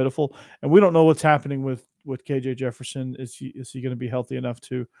truly pitiful, and we don't know what's happening with KJ Jefferson. Is he going to be healthy enough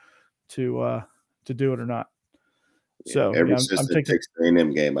to do it or not? Yeah, So ever since the Texas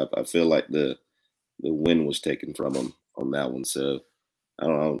A&M game, I feel like the win was taken from them on that one. So I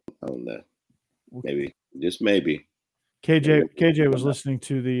don't know. Maybe, just maybe. KJ was listening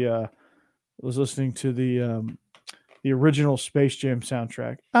to the original Space Jam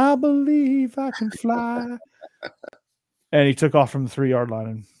soundtrack. I believe I can fly. And he took off from the 3-yard line,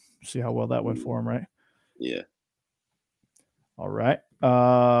 and see how well that went for him, right? Yeah. All right.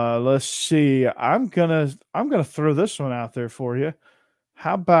 Let's see. I'm gonna throw this one out there for you.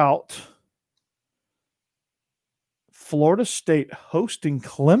 How about Florida State hosting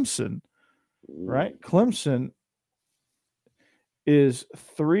Clemson? Right? Clemson is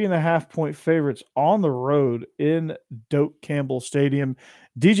 3.5-point favorites on the road in Doak Campbell Stadium.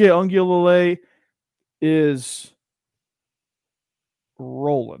 DJ Uiagalelei is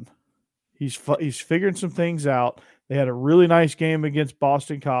rolling. He's figuring some things out. They had a really nice game against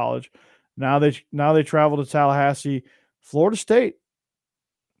Boston College. Now they travel to Tallahassee. Florida State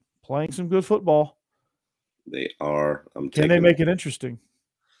playing some good football. They are. Can they make it interesting?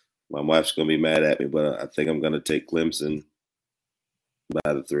 My wife's going to be mad at me, but I think I'm going to take Clemson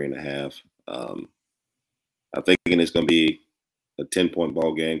by the 3.5. I'm thinking it's going to be a 10-point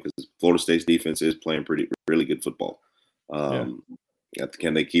ball game because Florida State's defense is playing really good football.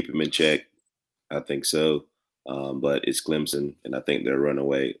 Can they keep him in check? I think so. But it's Clemson, and I think they'll run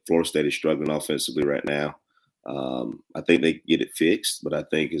away. Florida State is struggling offensively right now. I think they get it fixed, but I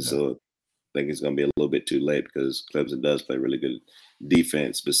think it's going to be a little bit too late because Clemson does play really good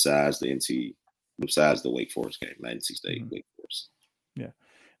defense besides the Wake Forest game, NC State, Wake Forest. Yeah,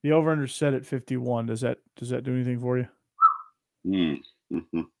 the over/under set at 51. Does that do anything for you?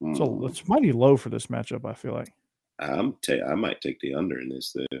 So it's mighty low for this matchup. I feel like I might take the under in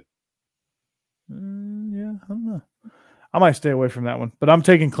this though. Yeah, I don't know. I might stay away from that one, but I'm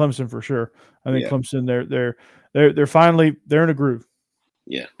taking Clemson for sure. I think Clemson, they're finally in a groove.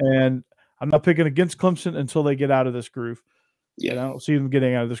 Yeah, and I'm not picking against Clemson until they get out of this groove. Yeah, and I don't see them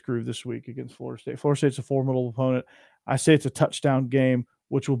getting out of this groove this week against Florida State. Florida State's a formidable opponent. I say it's a touchdown game,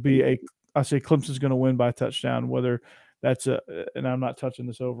 which will be I say Clemson's going to win by a touchdown. Whether that's and I'm not touching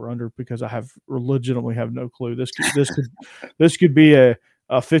this over under because I legitimately have no clue. This could be a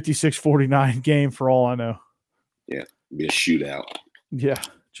 56-49 game for all I know. Yeah, be a shootout. Yeah,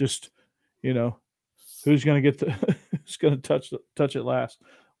 just who's going to who's going to touch it last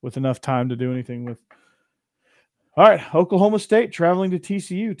with enough time to do anything with. All right, Oklahoma State traveling to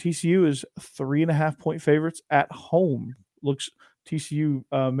TCU. TCU is 3.5-point favorites at home. Looks TCU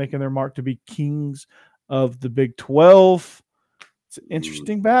making their mark to be kings of the Big 12. It's an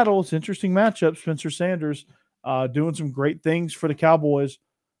interesting battle. It's an interesting matchup. Spencer Sanders doing some great things for the Cowboys,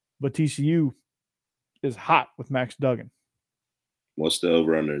 but TCU is hot with Max Duggan. What's the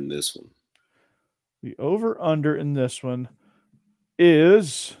over-under in this one? The over-under in this one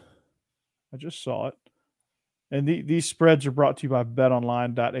is, I just saw it, and these spreads are brought to you by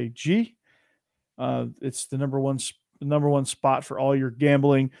betonline.ag. It's the number one spot for all your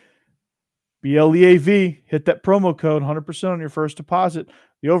gambling. BLEAV, hit that promo code, 100% on your first deposit.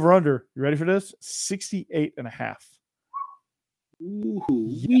 The over-under, you ready for this? 68.5.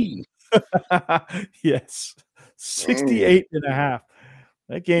 Ooh. Yes, 68.5.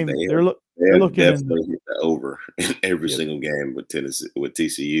 That game, they're looking definitely hit the over in every single game with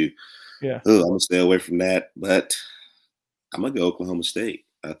TCU. Yeah, I'm gonna stay away from that, but I'm gonna go Oklahoma State.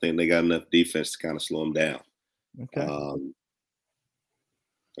 I think they got enough defense to kind of slow them down. Okay, I'm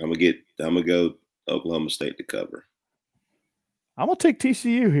gonna go Oklahoma State to cover. I'm gonna take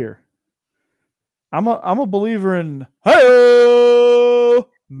TCU here. I'm a believer in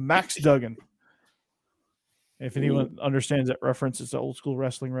Max Duggan. If anyone understands that reference, it's an old school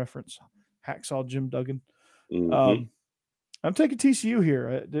wrestling reference. Hacksaw Jim Duggan. Mm-hmm. I'm taking TCU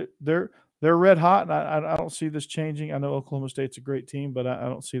here. They're red hot, and I don't see this changing. I know Oklahoma State's a great team, but I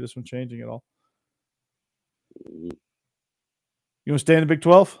don't see this one changing at all. You want to stay in the Big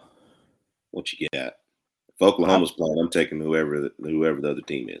 12? What you got? If Oklahoma's playing, I'm taking whoever the other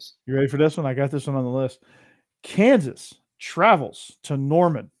team is. You ready for this one? I got this one on the list. Kansas travels to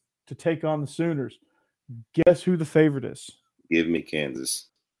Norman to take on the Sooners. Guess who the favorite is? Give me Kansas,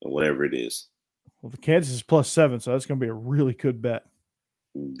 or whatever it is. Well, the Kansas is +7, so that's going to be a really good bet.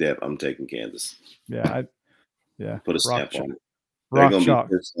 I'm taking Kansas. Yeah, Yeah. Put a Rock stamp on it. They're Rock going to chalk.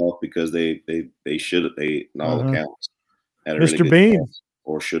 be pissed off because they should have, in all accounts, had a really Mr. good Bean. chance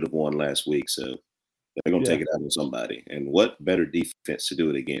or should have won last week. So they're going to take it out on somebody. And what better defense to do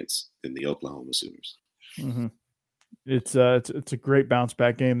it against than the Oklahoma Sooners? Mm-hmm. It's a great bounce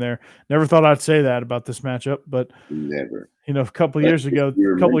back game there. Never thought I'd say that about this matchup, but Never. You know, a couple years ago,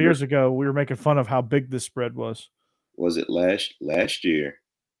 we were making fun of how big this spread was. Was it last year?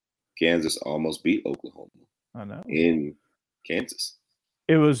 Kansas almost beat Oklahoma. I know. In Kansas.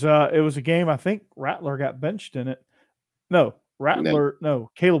 It was a game. I think Rattler got benched in it. No,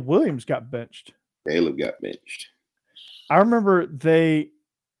 Caleb Williams got benched. Caleb got benched. I remember they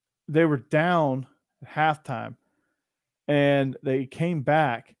were down at halftime, and they came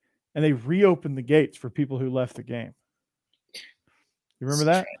back and they reopened the gates for people who left the game. You remember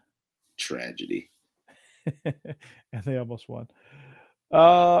that? Tragedy. And they almost won.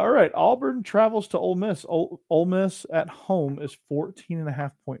 All right. Auburn travels to Ole Miss. Ole Miss at home is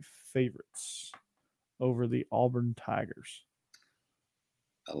 14.5-point favorites over the Auburn Tigers.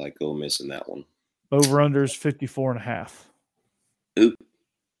 I like Ole Miss in that one. Over under is 54.5. Oop.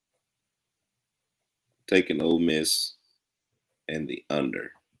 Taking Ole Miss and the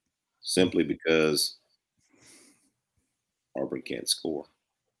under simply because Auburn can't score.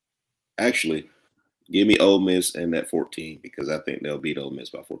 Actually, give me Ole Miss and that 14 because I think they'll beat Ole Miss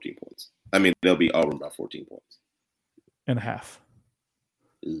by 14 points. I mean, they'll beat Auburn by 14 points. And a half.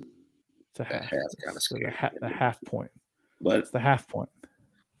 Ooh, it's a half. Half kind of scary. The half point. But it's the half point.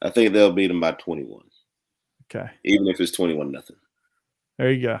 I think they'll beat them by 21. Okay. Even if it's 21-0.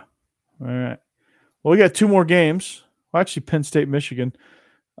 There you go. All right. Well, we got two more games. Well, actually, Penn State, Michigan.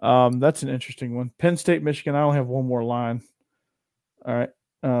 That's an interesting one. Penn State, Michigan. I only have one more line. All right.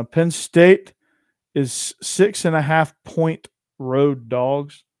 Penn State is 6.5-point road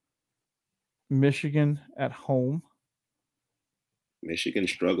dogs. Michigan at home. Michigan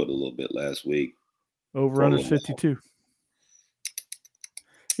struggled a little bit last week. Over under 52.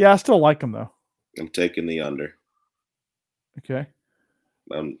 Yeah, I still like them though. I'm taking the under. Okay.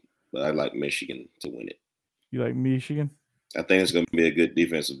 But I like Michigan to win it. You like Michigan? I think it's going to be a good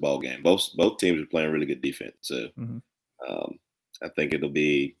defensive ball game. Both teams are playing really good defense. So I think it'll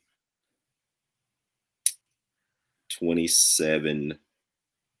be 27-23.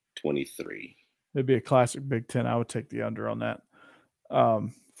 It'd be a classic Big Ten. I would take the under on that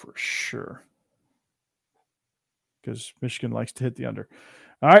for sure. Because Michigan likes to hit the under.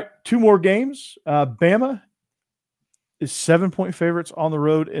 All right, two more games. Bama is 7-point favorites on the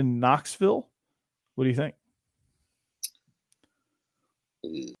road in Knoxville. What do you think?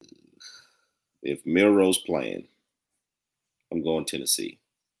 If Milroe's playing, I'm going Tennessee.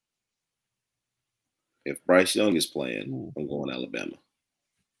 If Bryce Young is playing, I'm going Alabama.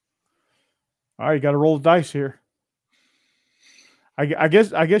 All right, you got to roll the dice here. I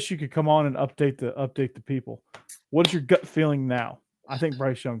guess you could come on and update the people. What's your gut feeling now? I think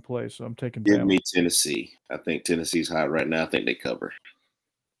Bryce Young plays, so I'm taking Bama. Give me Tennessee. I think Tennessee's hot right now. I think they cover.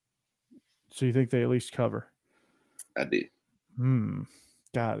 So you think they at least cover? I do.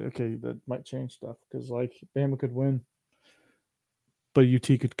 God, okay, that might change stuff because like Bama could win, but UT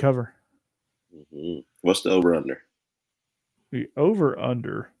could cover. Mm-hmm. What's the over/under? The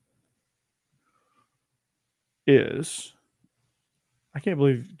over/under is, I can't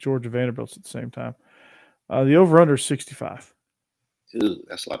believe Georgia Vanderbilt's at the same time. The over/under is 65. Dude,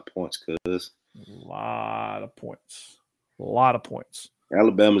 that's a lot of points, cuz. A lot of points. A lot of points.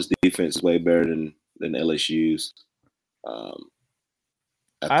 Alabama's defense is way better than LSU's.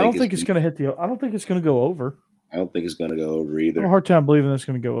 I don't think it's going to hit I don't think it's going to go over. I don't think it's going to go over either. I have a hard time believing it's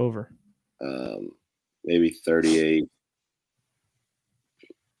going to go over. Maybe 38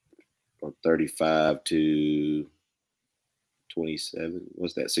 or 35 to 27.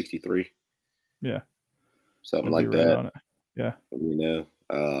 What's that, 63? Yeah. Something like that. On it. Yeah. You know,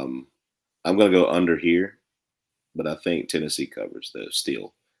 I'm going to go under here, but I think Tennessee covers though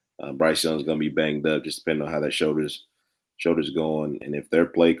still. Bryce Young's going to be banged up just depending on how that shoulder's going. And if their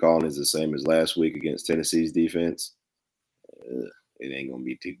play calling is the same as last week against Tennessee's defense, it ain't going to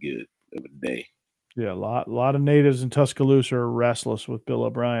be too good of a day. Yeah, a lot of natives in Tuscaloosa are restless with Bill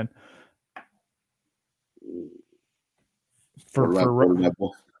O'Brien. For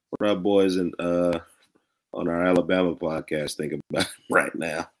our boys and on our Alabama podcast think about it right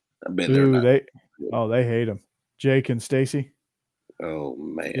now. I've been there. They hate him. Jake and Stacy. Oh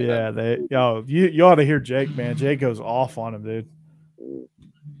man. Yeah, you ought to hear Jake, man. Jake goes off on him, dude.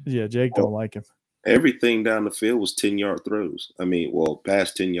 Yeah, Jake don't like him. Everything down the field was 10-yard throws. I mean,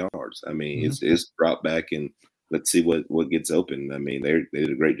 past 10 yards. I mean, it's dropped back and let's see what gets open. I mean, they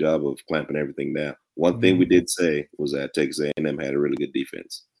did a great job of clamping everything down. One thing we did say was that Texas A&M had a really good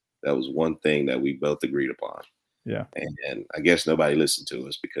defense. That was one thing that we both agreed upon. Yeah. And I guess nobody listened to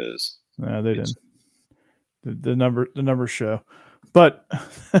us because no, they didn't. The numbers show. But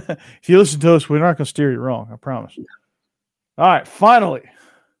if you listen to us, we're not going to steer you wrong. I promise. All right. Finally,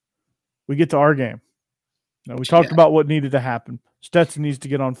 we get to our game. Now, we talked about what needed to happen. Stetson needs to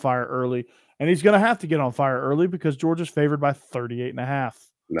get on fire early, and he's going to have to get on fire early because Georgia's favored by 38.5.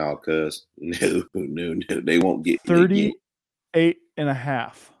 No, cuz no, they won't get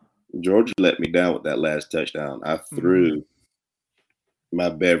 38.5. Georgia let me down with that last touchdown. I threw my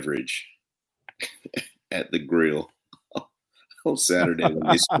beverage at the grill on Saturday when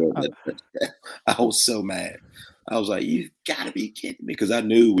they scored that touchdown. I was so mad. I was like, "You got to be kidding me!" Because I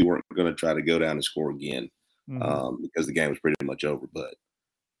knew we weren't going to try to go down and score again because the game was pretty much over. But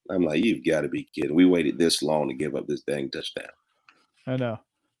I'm like, "You've got to be kidding! We waited this long to give up this dang touchdown." I know.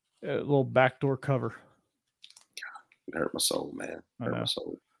 A little backdoor cover. It hurt my soul, man. Hurt my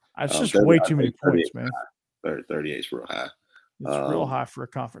soul. It's just way too many points, man. 38 is real high. It's real high for a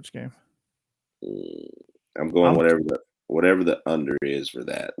conference game. I'm going whatever the under is for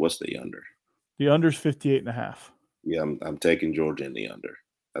that. What's the under? The under's 58.5. Yeah, I'm taking Georgia in the under.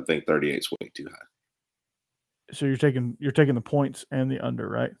 I think 38 is way too high. So you're taking the points and the under,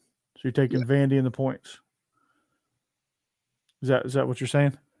 right? So you're taking Vandy and the points. Is that what you're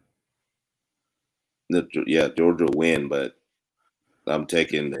saying? Yeah, Georgia will win, but I'm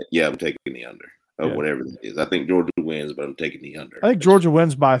taking the under. Whatever that is. I think Georgia wins, but I'm taking the under. I think Georgia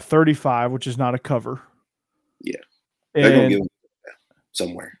wins by 35, which is not a cover. Yeah. They're going to give up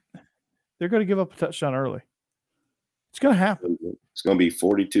somewhere. They're going to give up a touchdown early. It's going to happen. It's going to be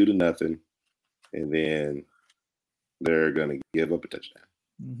 42-0, and then they're going to give up a touchdown.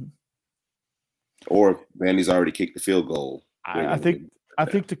 Mm-hmm. Or if Vandy's already kicked the field goal. I think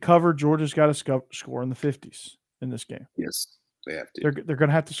to cover, Georgia's got to score in the 50s in this game. Yes, they have to. They're going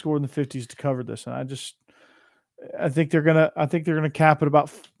to have to score in the 50s to cover this, and I think they're gonna cap it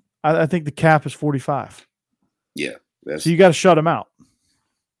about. I think the cap is 45. Yeah, so you got to shut them out.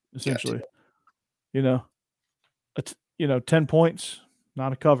 Essentially, 10 points,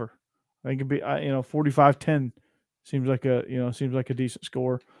 not a cover. I think it'd be 45-10 seems like a decent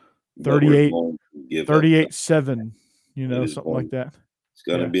score. 38-7, something like that. It's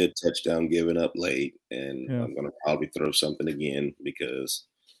going to be a touchdown given up late, and I'm going to probably throw something again because,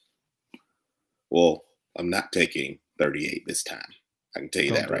 I'm not taking 38 this time. I can tell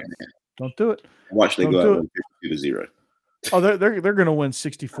you that right now. Don't do it. Watch they go out 52-0. Oh, they're going to win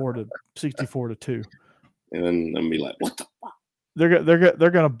 64-2. And then I'm be like, what the fuck?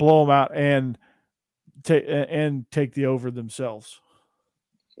 They're going to blow them out and take the over themselves.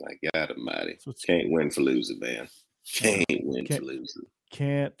 My God Almighty! Can't win for losing, man. Can't win for losing.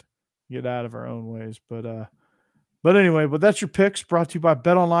 Can't get out of our own ways, but anyway, that's your picks brought to you by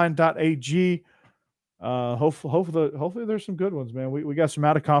BetOnline.ag. Hopefully there's some good ones, man. We got some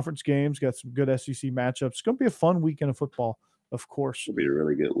out of conference games, got some good SEC matchups. It's going to be a fun weekend of football, of course. It'll be a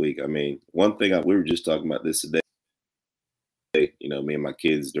really good week. I mean, one thing we were just talking about this today. Me and my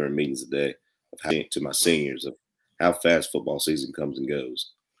kids during meetings today, to my seniors of how fast football season comes and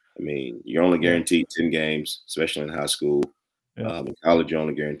goes. I mean, you're only guaranteed 10 games, especially in high school. In college, you're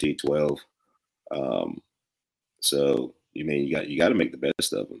only guaranteed 12. So you got to make the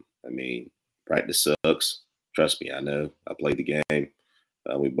best of them. I mean, practice sucks. Trust me, I know. I played the game.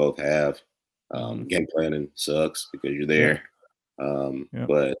 We both have. Game planning sucks because you're there.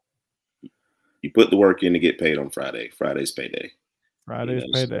 But you put the work in to get paid on Friday. Friday's payday. Friday's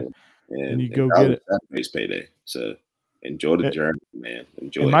payday. And you go get it. Saturday's payday. So enjoy the journey, man.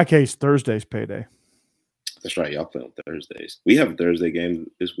 Enjoy. In my case, Thursday's payday. That's right. Y'all play on Thursdays. We have a Thursday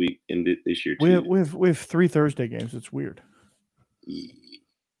game this week and this year too. We have 3 Thursday games. It's weird.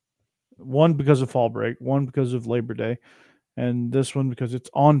 One because of fall break, one because of Labor Day, and this one because it's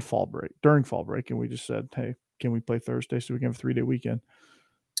on fall break, during fall break. And we just said, hey, can we play Thursday so we can have a 3-day weekend?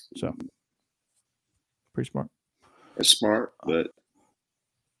 So pretty smart. It's smart, but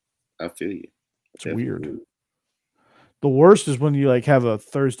I feel you. It's weird. The worst is when you have a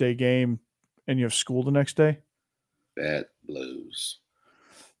Thursday game and you have school the next day. That blows.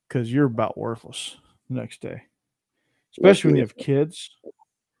 Because you're about worthless the next day. Especially when you have kids.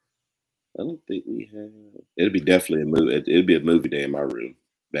 I don't think we have. It'll be definitely a movie. It'll be a movie day in my room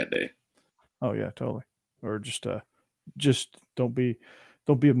that day. Oh yeah, totally. Or just don't be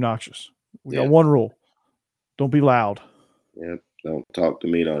obnoxious. We got one rule. Don't be loud. Yeah. Don't talk to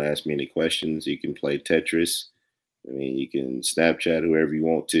me. Don't ask me any questions. You can play Tetris. I mean, you can Snapchat whoever you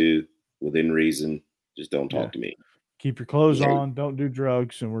want to within reason. Just don't talk to me. Keep your clothes on. Don't do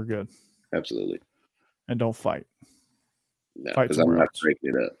drugs, and we're good. Absolutely. and don't fight. No, Fight because I'm somewhere not else.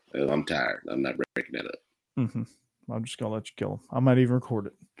 breaking it up. I'm tired. I'm not breaking it up. I'm just gonna let you kill him. I might even record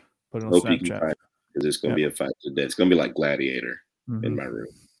it. Put it on Hope you can Snapchat. find it, because it's going to be a fight to death. It's going to be like Gladiator in my room.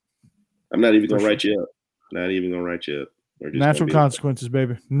 I'm not even For going to write you up. Not even going to write you up. We're just Natural gonna be- consequences,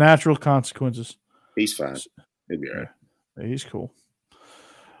 baby. Natural consequences. He's fine. He'll be all right. Yeah, he's cool.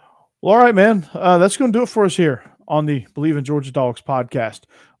 Well, all right, man. That's going to do it for us here on the Believe in Georgia Dogs podcast.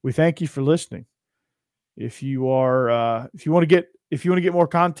 We thank you for listening. If you are, if you want to get more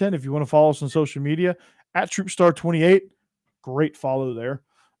content, if you want to follow us on social media at TroopStar28, great follow there.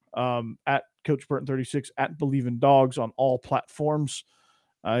 At Coach Burton 36 at Believe in Dogs on all platforms.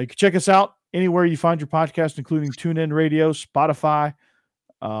 You can check us out anywhere you find your podcast, including TuneIn Radio, Spotify.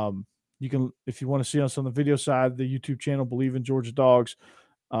 You can, if you want to see us on the video side, the YouTube channel, Believe in Georgia Dogs.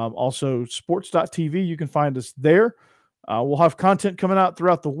 Also, sports.tv, you can find us there. We'll have content coming out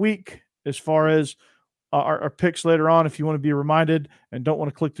throughout the week as far as our picks later on. If you want to be reminded and don't want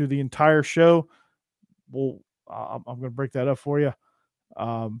to click through the entire show, I'm going to break that up for you.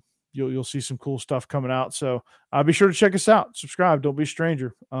 You'll see some cool stuff coming out. So be sure to check us out. Subscribe. Don't be a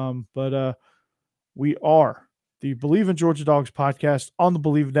stranger. But we are the Believe in Georgia Dogs podcast on the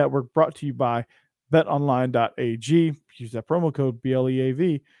Believe Network, brought to you by betonline.ag. Use that promo code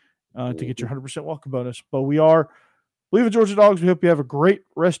BLEAV to get your 100% welcome bonus. But we are Believe in Georgia Dogs. We hope you have a great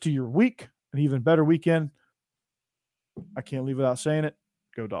rest of your week, an even better weekend. I can't leave without saying it.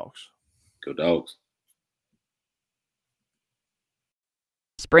 Go Dogs. Go Dogs.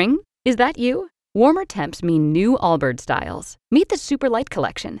 Spring? Is that you? Warmer temps mean new Allbirds styles. Meet the Super Light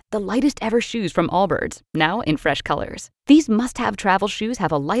Collection, the lightest ever shoes from Allbirds, now in fresh colors. These must-have travel shoes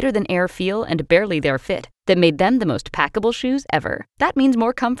have a lighter-than-air feel and barely their fit that made them the most packable shoes ever. That means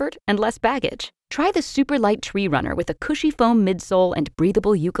more comfort and less baggage. Try the Super Light Tree Runner with a cushy foam midsole and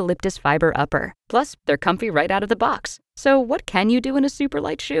breathable eucalyptus fiber upper. Plus, they're comfy right out of the box. So what can you do in a super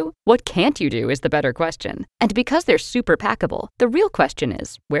light shoe? What can't you do is the better question. And because they're super packable, the real question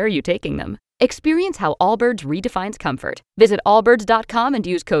is, where are you taking them? Experience how Allbirds redefines comfort. Visit allbirds.com and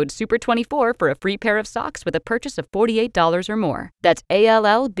use code SUPER24 for a free pair of socks with a purchase of $48 or more. That's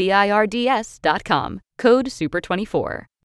ALLBIRDS.com. Code SUPER24.